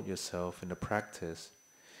devote yourself in the practice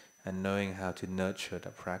and knowing how to nurture the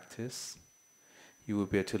practice, you will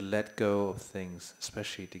be able to let go of things,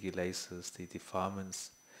 especially the kilesas, the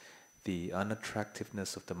defilements, the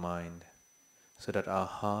unattractiveness of the mind, so that our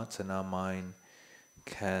hearts and our mind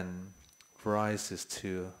can rises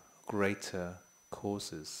to greater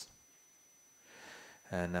causes.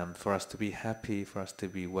 And for us to be happy, for us to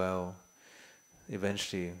be well,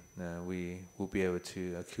 eventually we will be able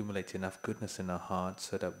to accumulate enough goodness in our hearts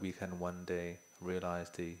so that we can one day realize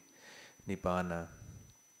the Nibbana.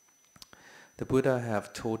 The Buddha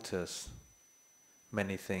have taught us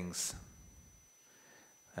many things,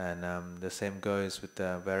 and the same goes with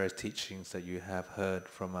the various teachings that you have heard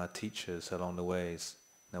from our teachers along the ways.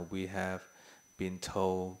 Now we have been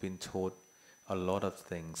taught a lot of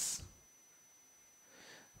things.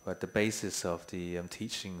 But the basis of the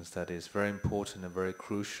teachings that is very important and very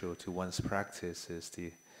crucial to one's practice is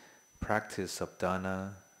the practice of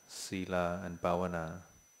Dāna, Sīla and Bhāvanā.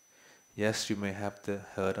 Yes, you may have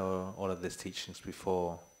heard all of these teachings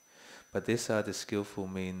before, but these are the skillful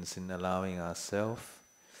means in allowing ourselves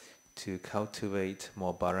to cultivate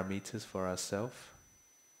more paramitas for ourselves.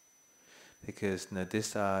 Because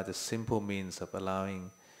these are the simple means of allowing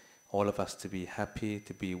all of us to be happy,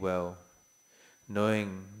 to be well,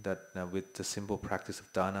 knowing that with the simple practice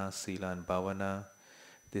of Dāna, Sīla and Bhāvanā,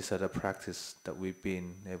 these are the practice that we've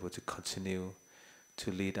been able to continue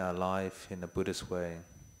to lead our life in a Buddhist way.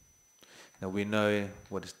 Now we know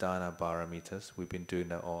what is Dāna paramitas, we've been doing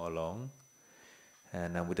that all along,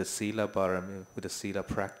 And with the Sīla Bhāvanā, with the Sīla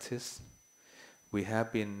practice, we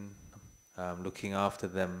have been looking after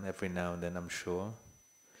them every now and then, I'm sure,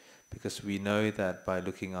 because we know that by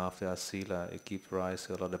looking after our Sīla, it gives rise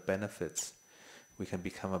to a lot of benefits. We can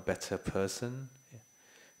become a better person.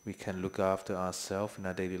 We can look after ourselves in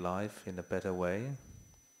our daily life in a better way.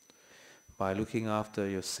 By looking after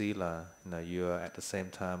your Sīla, you are at the same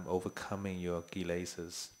time overcoming your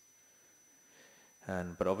kilesas.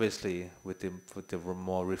 But obviously, with the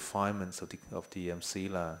more refinements of the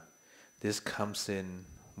Sīla, this comes in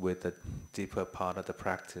with the deeper part of the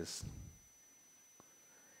practice.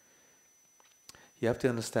 You have to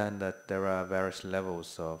understand that there are various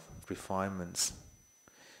levels of refinements.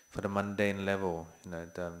 For the mundane level,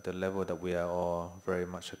 the level that we are all very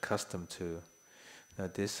much accustomed to,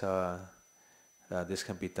 this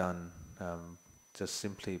can be done just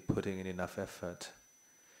simply putting in enough effort.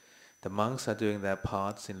 The monks are doing their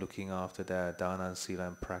parts in looking after their Dāna and Sīla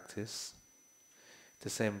and practice. The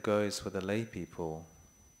same goes for the lay people.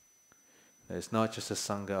 It's not just the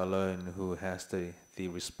Sangha alone who has the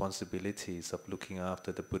responsibilities of looking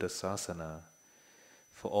after the Buddha Sasana.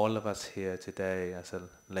 For all of us here today as a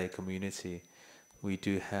lay community, we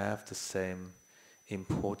do have the same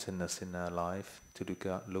importance in our life to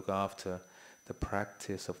look after the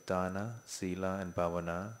practice of Dāna, Sīla and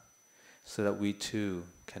Bhāvanā, so that we too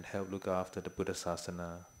can help look after the Buddha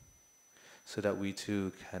Sasana, so that we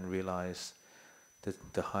too can realize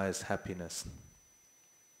the highest happiness.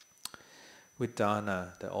 With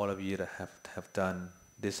Dāna, that all of you that have done,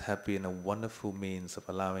 this has been a wonderful means of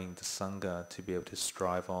allowing the Sangha to be able to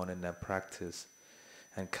strive on in their practice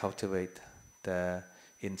and cultivate their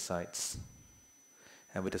insights.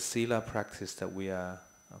 And with the Sīla practice that we are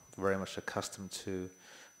very much accustomed to,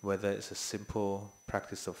 whether it's a simple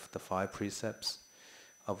practice of the 5 precepts,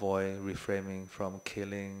 avoid refraining from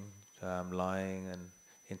killing, lying and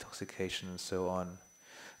intoxication and so on.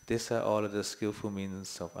 These are all of the skillful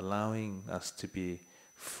means of allowing us to be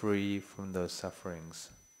free from those sufferings.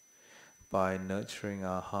 By nurturing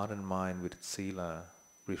our heart and mind with Sīla,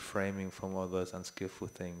 refraining from all those unskillful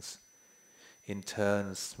things, in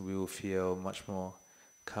turns we will feel much more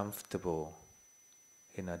comfortable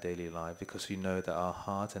in our daily life, because we know that our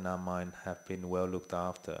heart and our mind have been well looked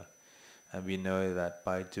after, and we know that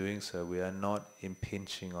by doing so we are not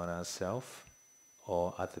impinging on ourselves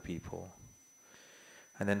or other people.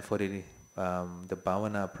 And then for the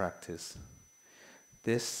Bhāvanā practice,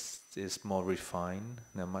 this is more refined,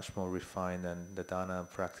 much more refined than the Dāna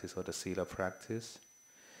practice or the Sīla practice.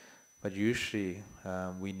 But usually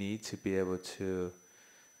we need to be able to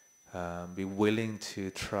be willing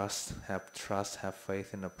to have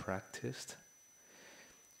faith in the practice.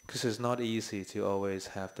 Because it's not easy to always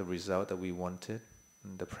have the result that we wanted.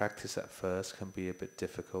 And the practice at first can be a bit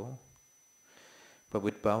difficult. But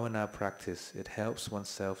with Bhāvanā practice, it helps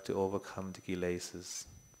oneself to overcome the kilesas.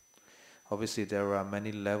 Obviously, there are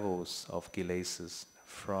many levels of kilesas,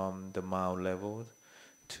 from the mild level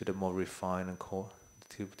to the more refined and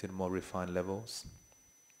to the more refined levels.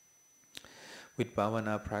 With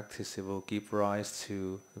Bhāvanā practice, it will give rise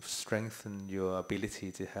to strengthen your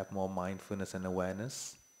ability to have more mindfulness and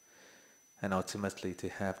awareness, and ultimately to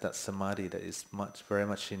have that samadhi that is very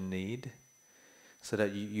much in need, so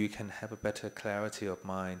that you can have a better clarity of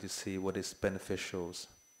mind to see what is beneficial.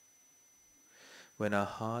 When our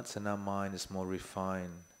hearts and our mind is more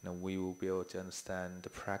refined, then we will be able to understand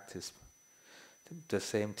the practice, the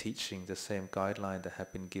same teaching, the same guideline that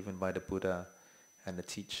have been given by the Buddha and the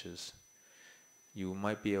teachers. You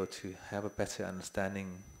might be able to have a better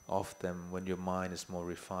understanding of them when your mind is more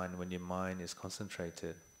refined, when your mind is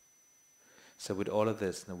concentrated. So with all of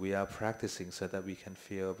this, we are practicing so that we can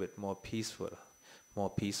feel a bit more peaceful,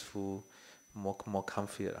 more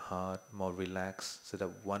comfy at heart, more relaxed, so that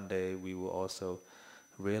one day we will also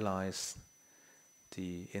realize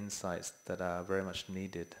the insights that are very much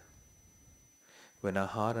needed. When our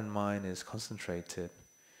heart and mind is concentrated,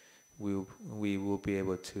 we will be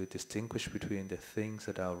able to distinguish between the things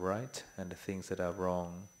that are right and the things that are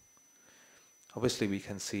wrong. Obviously we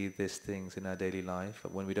can see these things in our daily life,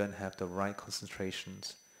 but when we don't have the right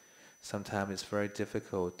concentrations, sometimes it's very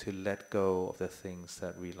difficult to let go of the things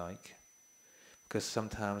that we like. Because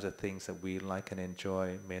sometimes the things that we like and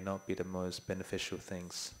enjoy may not be the most beneficial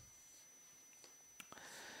things.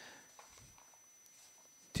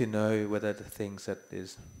 To know whether the things that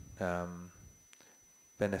is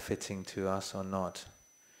benefiting to us or not,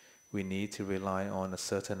 we need to rely on a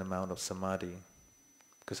certain amount of samadhi.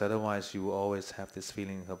 Because otherwise you will always have this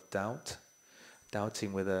feeling of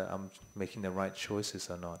doubting whether I'm making the right choices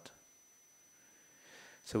or not.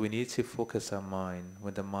 So we need to focus our mind.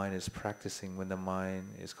 When the mind is practicing, when the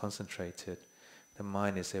mind is concentrated, the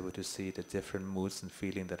mind is able to see the different moods and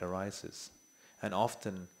feeling that arises. And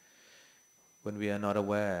often, when we are not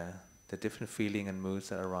aware, the different feeling and moods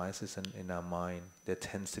that arises in our mind, there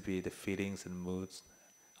tends to be the feelings and moods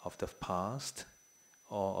of the past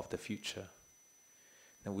or of the future.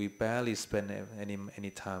 And we barely spend any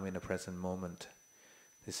time in the present moment.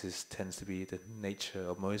 This tends to be the nature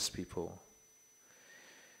of most people.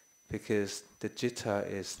 Because the citta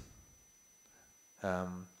is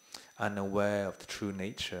unaware of the true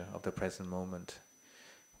nature of the present moment.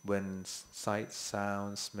 When sight,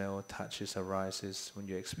 sound, smell, touches arises, when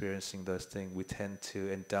you're experiencing those things, we tend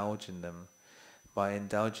to indulge in them. By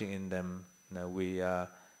indulging in them, we are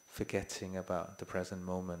forgetting about the present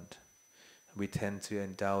moment. We tend to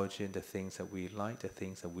indulge in the things that we like, the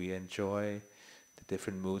things that we enjoy, the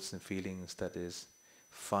different moods and feelings that is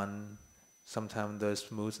fun. Sometimes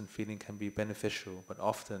those moods and feelings can be beneficial, but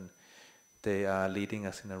often they are leading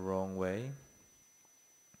us in a wrong way.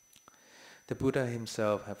 The Buddha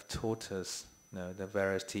himself have taught us the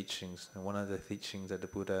various teachings. And one of the teachings that the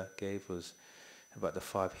Buddha gave was about the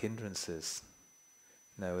 5 hindrances.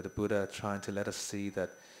 The Buddha trying to let us see that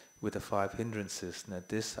with the 5 hindrances,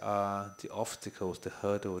 these are the obstacles, the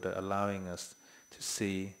hurdle that are allowing us to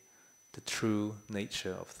see the true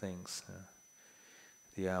nature of things.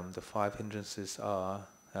 The 5 hindrances are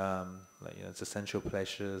the sensual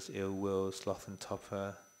pleasures, ill will, sloth and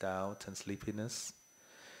torpor, doubt and sleepiness.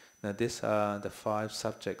 Now these are the 5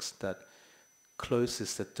 subjects that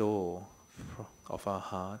closes the door of our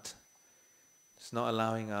heart. It's not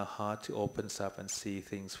allowing our heart to open up and see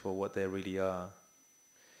things for what they really are.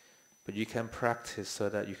 But you can practice so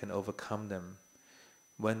that you can overcome them.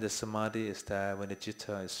 When the samadhi is there, when the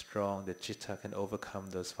citta is strong, the citta can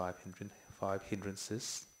overcome those 5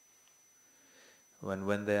 hindrances.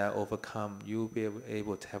 When they are overcome, you will be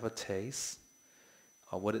able to have a taste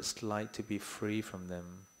of what it's like to be free from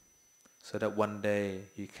them, so that one day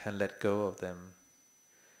you can let go of them.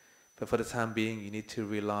 But for the time being, you need to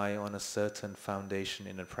rely on a certain foundation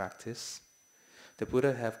in the practice. The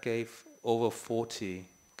Buddha have gave over 40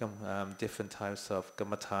 different types of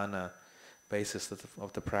kammatthana basis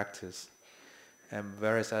of the practice. And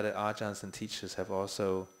various other ajahns and teachers have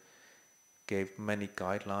also gave many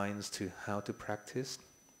guidelines to how to practice.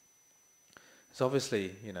 It's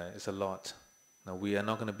obviously, it's a lot. Now we are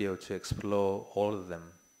not going to be able to explore all of them.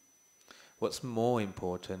 What's more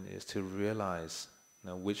important is to realize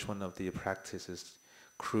which one of the practices is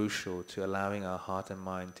crucial to allowing our heart and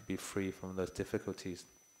mind to be free from those difficulties.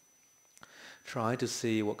 Try to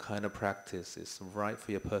see what kind of practice is right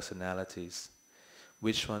for your personalities.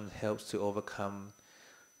 Which one helps to overcome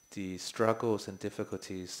the struggles and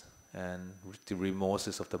difficulties and the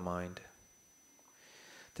remorses of the mind.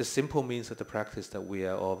 The simple means of the practice that we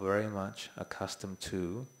are all very much accustomed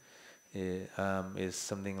to is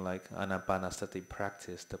something like anapanasati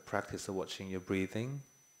practice, the practice of watching your breathing,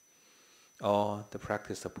 or the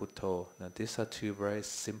practice of Putto. Now these are 2 very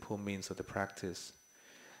simple means of the practice.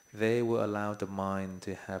 They will allow the mind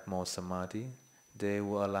to have more samadhi. They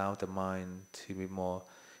will allow the mind to be more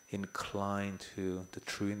inclined to the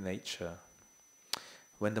true nature.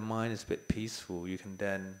 When the mind is a bit peaceful, you can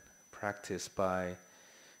then practice by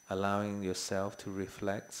allowing yourself to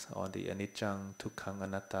reflect on the anicca, dukkha,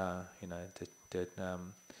 anatta,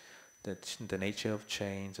 the nature of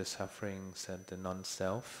change, the sufferings, and the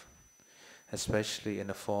non-self, especially in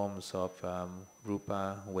the forms of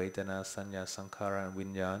rupa, vedana, sanya, sankhara, and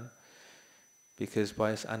vinyan. Because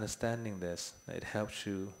by understanding this, it helps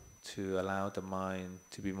you to allow the mind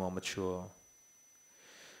to be more mature.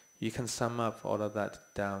 You can sum up all of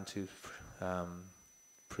that down to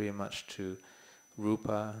pretty much to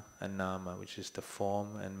rupa and nama, which is the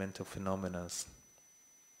form and mental phenomena.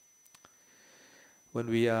 When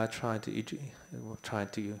we are trying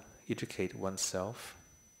to educate oneself,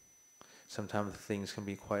 sometimes things can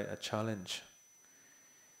be quite a challenge.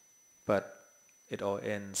 But it all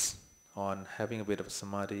ends on having a bit of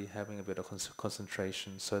samadhi, having a bit of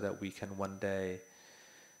concentration, so that we can one day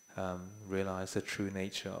realize the true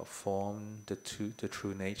nature of form, the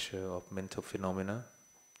true nature of mental phenomena.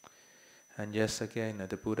 And yes, again,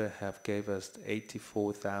 the Buddha have gave us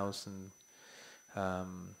 84,000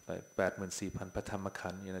 like Badman-Sipan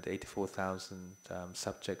Patamakan, the 84,000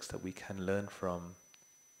 subjects that we can learn from.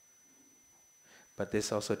 But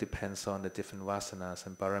this also depends on the different vasanas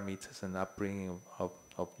and paramitas and upbringing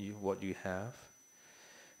of you, what you have.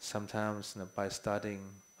 Sometimes by studying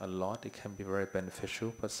a lot it can be very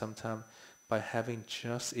beneficial, but sometimes by having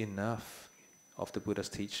just enough of the Buddha's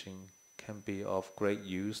teaching can be of great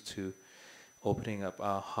use to opening up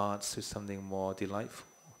our hearts to something more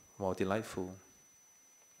delightful.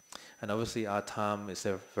 And obviously our time is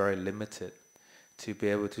very limited to be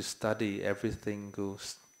able to study every single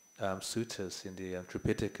suttas in the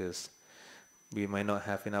Tripitakas. We may not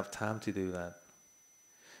have enough time to do that.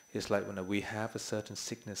 It's like when we have a certain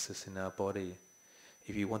sicknesses in our body.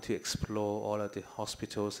 If you want to explore all of the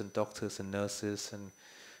hospitals and doctors and nurses and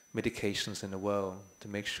medications in the world to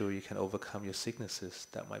make sure you can overcome your sicknesses,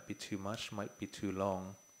 that might be too much, might be too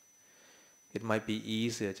long. It might be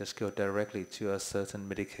easier just go directly to a certain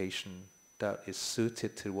medication that is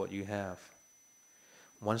suited to what you have.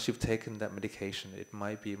 Once you've taken that medication, it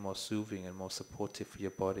might be more soothing and more supportive for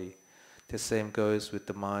your body. The same goes with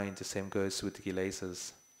the mind, the same goes with the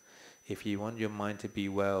kilesas. If you want your mind to be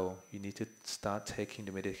well, you need to start taking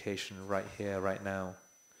the medication right here, right now.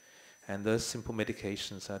 And those simple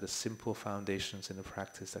medications are the simple foundations in the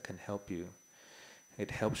practice that can help you.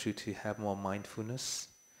 It helps you to have more mindfulness,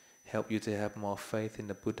 help you to have more faith in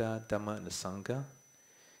the Buddha, Dhamma and the Sangha,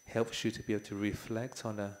 helps you to be able to reflect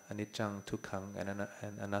on the anicca, dukkha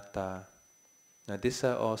and anatta. Now these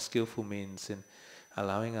are all skillful means in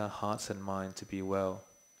allowing our hearts and mind to be well,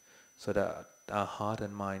 so that our heart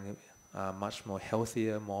and mind are much more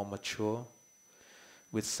healthier, more mature.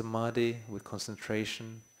 With samadhi, with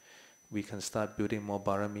concentration, we can start building more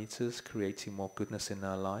paramitas, creating more goodness in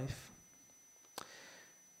our life,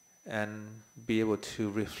 and be able to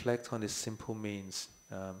reflect on these simple means.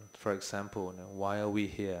 For example, why are we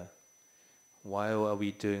here? Why are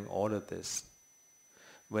we doing all of this?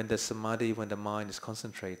 When the samadhi, when the mind is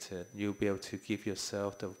concentrated, you'll be able to give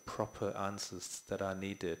yourself the proper answers that are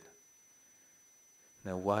needed.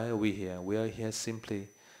 Now, why are we here? We are here simply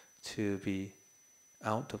to be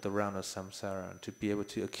out of the realm of samsara, to be able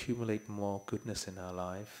to accumulate more goodness in our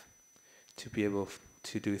life, to be able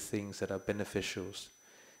to do things that are beneficial,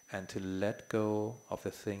 and to let go of the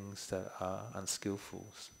things that are unskillful.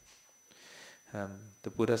 The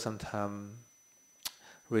Buddha sometimes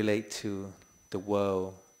relate to the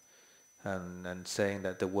world and saying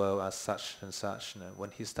that the world are such and such.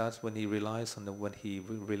 When he relies on when he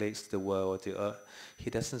relates to the world, the earth, he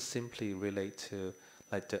doesn't simply relate to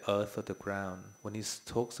like the earth or the ground. When he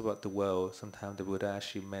talks about the world, sometimes the Buddha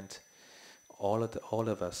actually meant all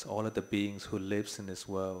of us, all of the beings who lives in this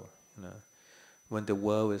world. When the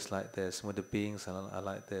world is like this, when the beings are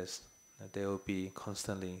like this, they will be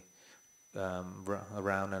constantly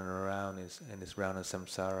around and around in this round of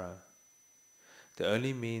samsara. The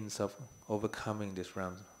only means of overcoming this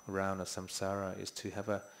round of samsara is to have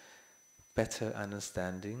a better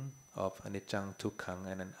understanding of anicca, dukkha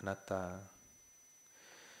and anatta.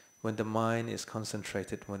 When the mind is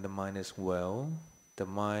concentrated, when the mind is well, the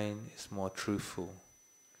mind is more truthful.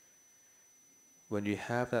 When you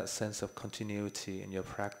have that sense of continuity in your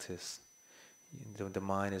practice, the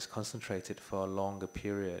mind is concentrated for a longer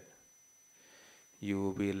period, you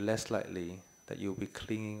will be less likely that you'll be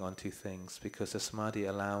clinging onto things, because the samadhi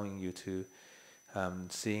allowing you to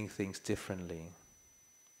seeing things differently.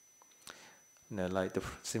 Like the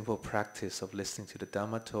simple practice of listening to the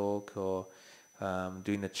Dhamma talk or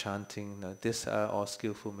doing the chanting, these are all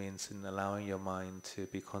skillful means in allowing your mind to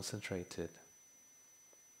be concentrated.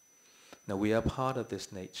 Now we are part of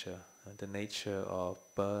this nature, the nature of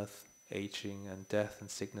birth, aging and death and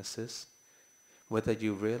sicknesses. Whether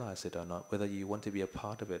you realize it or not, whether you want to be a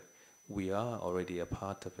part of it, we are already a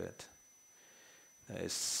part of it.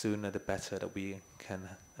 It's sooner the better that we can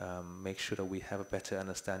make sure that we have a better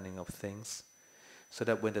understanding of things, so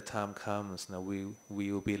that when the time comes,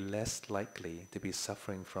 we will be less likely to be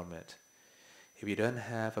suffering from it. If you don't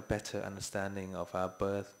have a better understanding of our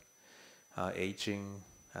birth, our aging,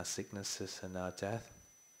 our sicknesses and our death,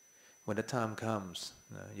 when the time comes,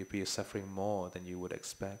 you'll be suffering more than you would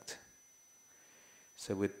expect.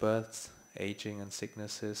 So with births, aging and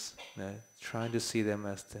sicknesses, trying to see them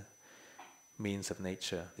as the means of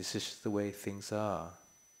nature. This is just the way things are,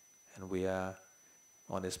 and we are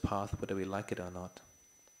on this path whether we like it or not.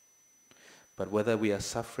 But whether we are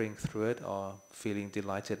suffering through it or feeling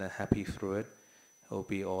delighted and happy through it, it will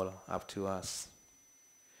be all up to us.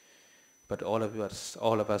 But all of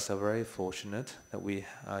us are very fortunate that we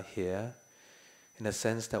are here, in the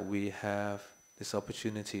sense that we have this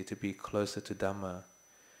opportunity to be closer to Dhamma.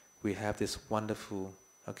 We have this wonderful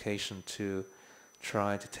occasion to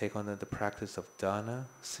try to take on the practice of Dāna,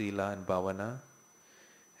 Sīla and Bhāvanā,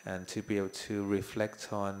 and to be able to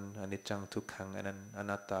reflect on anicca, dukkha and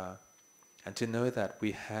anatta, and to know that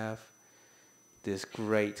we have these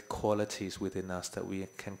great qualities within us that we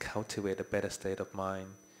can cultivate a better state of mind,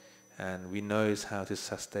 and we know how to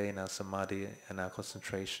sustain our samadhi and our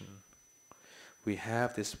concentration. We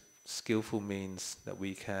have this skillful means that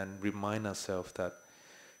we can remind ourselves that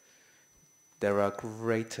there are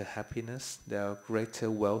greater happiness, there are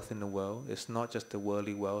greater wealth in the world. It's not just the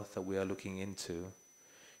worldly wealth that we are looking into.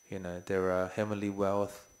 There are heavenly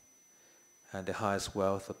wealth and the highest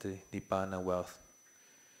wealth of the Nibbana wealth.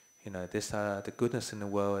 These are the goodness in the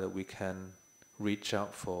world that we can reach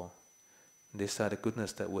out for. These are the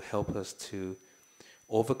goodness that will help us to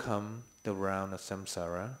overcome the round of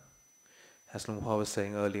samsara. As Luang Por was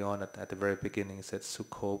saying early on at the very beginning, he said,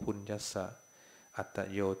 Sukho punyassa atta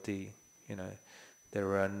yoti.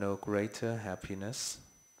 There are no greater happiness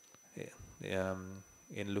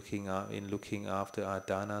in looking after our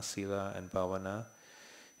Dāna, Sīla and Bhāvanā,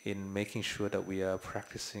 in making sure that we are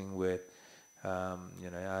practicing with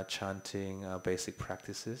our chanting, our basic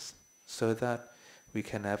practices, so that we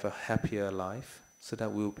can have a happier life, so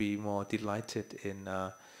that we'll be more delighted in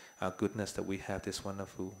our goodness that we have these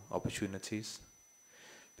wonderful opportunities.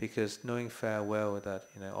 Because knowing fair well that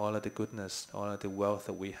all of the goodness, all of the wealth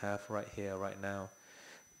that we have right here, right now,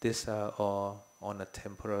 these are all on a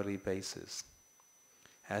temporary basis.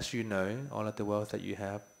 As you know, all of the wealth that you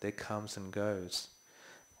have, they comes and goes.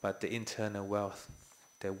 But the internal wealth,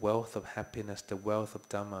 the wealth of happiness, the wealth of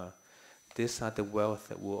Dhamma, these are the wealth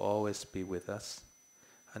that will always be with us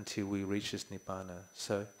until we reach this Nibbana.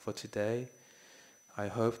 So for today, I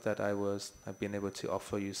hope that I've been able to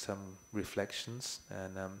offer you some reflections,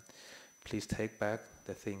 and please take back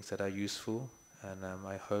the things that are useful, and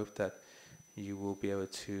I hope that you will be able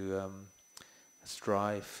to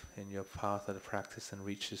strive in your path of the practice and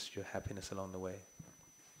reaches your happiness along the way.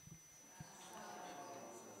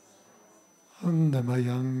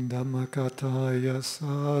 Andamayang Dhammakataya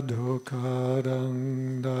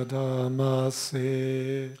sadhukarang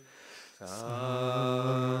dadamase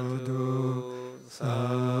sadhu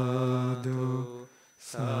sadhu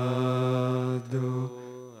sadhu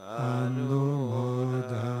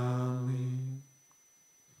anumodami.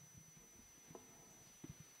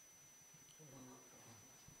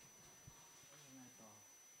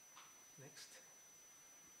 Next.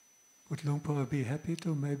 Would Luang Por be happy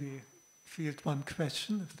to maybe field one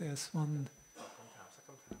question, if there's one?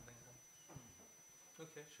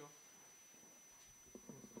 Okay, sure.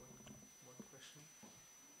 One question.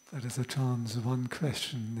 That is a chance, one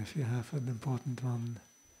question, if you have an important one.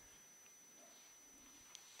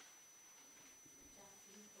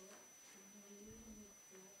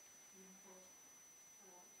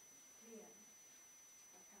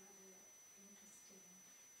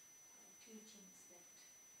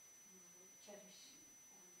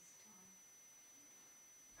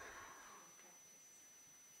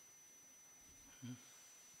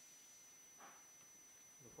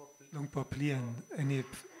 Luang Por Plien,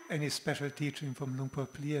 any special teaching from Luang Por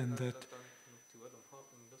Plien that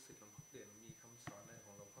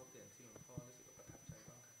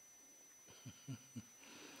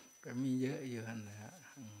ก็มีเยอะอยู่นั่นแหละฮะ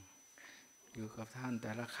อยู่กับท่านแ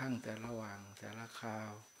ต่ละครั้งแต่ละวางแต่ละครา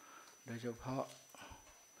ว โดยเฉพาะ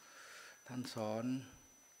ท่านสอน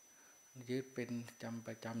ยึดเป็นป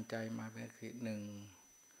ระจำใจมาเป็นคือหนึ่ง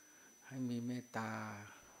ให้มีเมตตา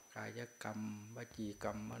กายกรรมวจีก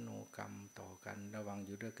รรมมโนกรรมต่อกันระวังอ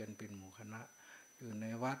ยู่ด้วยกันเป็นหมู่คณะอยู่ใน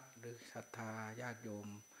วัดหรือศรัทธาญาติโยม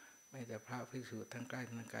ไม่แต่พระภิกษุทั้งใกล้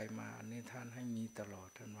ทั้งไกลมาอันนี้ท่านให้มีตลอด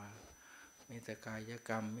ท่านว่ามีแต่กายก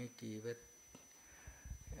รรมไม่จีว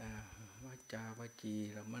จาวจี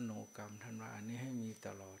และมโนกรรมท่านว่าอันนี้ให้มีต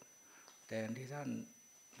ลอดแต่ที่ท่าน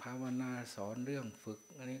ภาวนาสอนเรื่องฝึก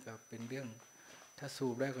อันนี้ก็เป็นเรื่องถ้าสู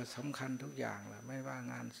บได้ก็สำคัญทุกอย่างแหละไม่ว่า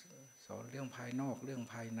งานสอนเรื่องภายนอกเรื่อง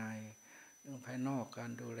ภายในเรื่องภายนอกกา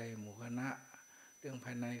รดูแลหมู่คณะเรื่องภ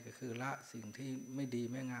ายในก็คือละสิ่งที่ไม่ดี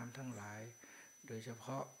ไม่งามทั้งหลายโดยเฉพ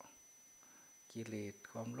าะกิเลส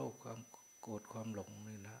ความโลภความโกรธความหลง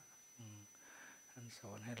นี่นะท่านส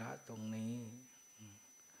อนให้ละตรงนี้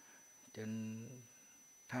จน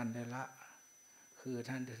ท่านได้ละคือ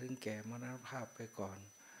ท่านจะถึงแก่มรณภาพไปก่อน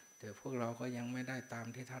แต่พวกเราก็ยังไม่ได้ตาม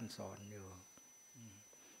ที่ท่านสอนอยู่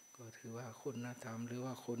ก็ถือว่าคุณธรรมหรือ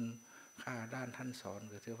ว่าคุณค่าด้านท่านสอน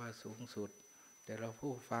ก็ถือว่าสูงสุดแต่เรา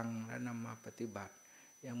ผู้ฟังและนำมาปฏิบัติ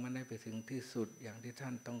ยังไม่ได้ไปถึงที่สุดอย่างที่ท่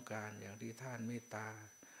านต้องการอย่างที่ท่านเมตตา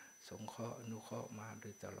สงเคราะห์อนุเคราะห์มาโด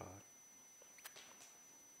ยตลอด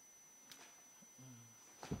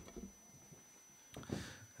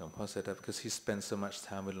Luang Por said that because he spent so much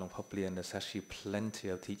time with Luang Por Plien, there's actually plenty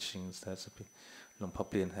of teachings that Luang Por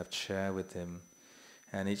Plien have shared with him.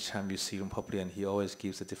 And each time you see Luang Por Plien, he always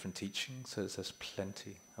gives a different teaching, so there's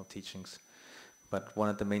plenty of teachings. But one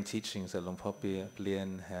of the main teachings that Luang Por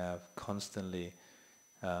Plien have constantly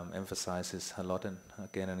emphasizes a lot and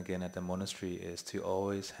again at the monastery is to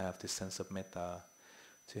always have this sense of metta,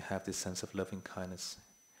 to have this sense of loving kindness,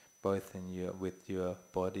 both with your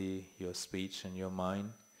body, your speech, and your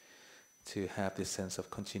mind, to have this sense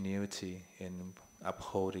of continuity in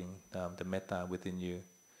upholding the metta within you.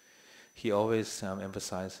 He always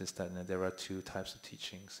emphasizes that there are two types of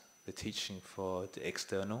teachings: the teaching for the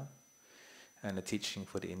external and the teaching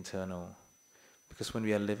for the internal. Because when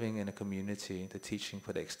we are living in a community, the teaching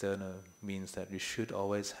for the external means that you should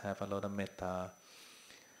always have a lot of metta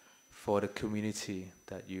for the community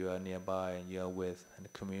that you are nearby and you are with, and the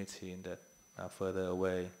community that are further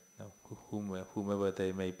away, whomever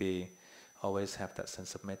they may be. Always have that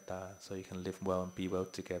sense of metta, so you can live well and be well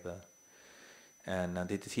together. And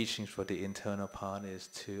the teachings for the internal part is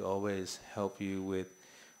to always help you with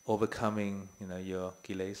overcoming, your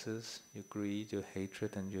kilesas, your greed, your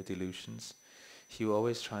hatred, and your delusions. He will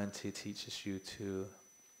always trying to teach you to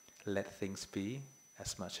let things be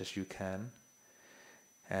as much as you can.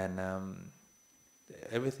 And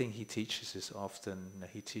everything he teaches is often,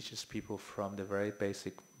 he teaches people from the very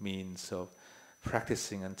basic means of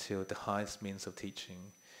practicing until the highest means of teaching.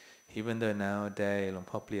 Even though nowadays Luang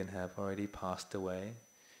Por Thong have already passed away,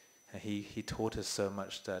 he taught us so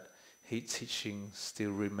much that his teaching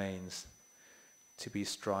still remains to be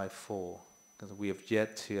strived for, because we have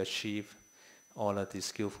yet to achieve all of the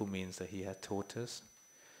skillful means that he had taught us.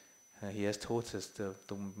 He has taught us the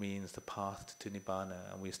means, the path to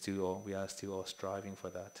Nibbana, and we are still all striving for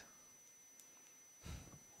that.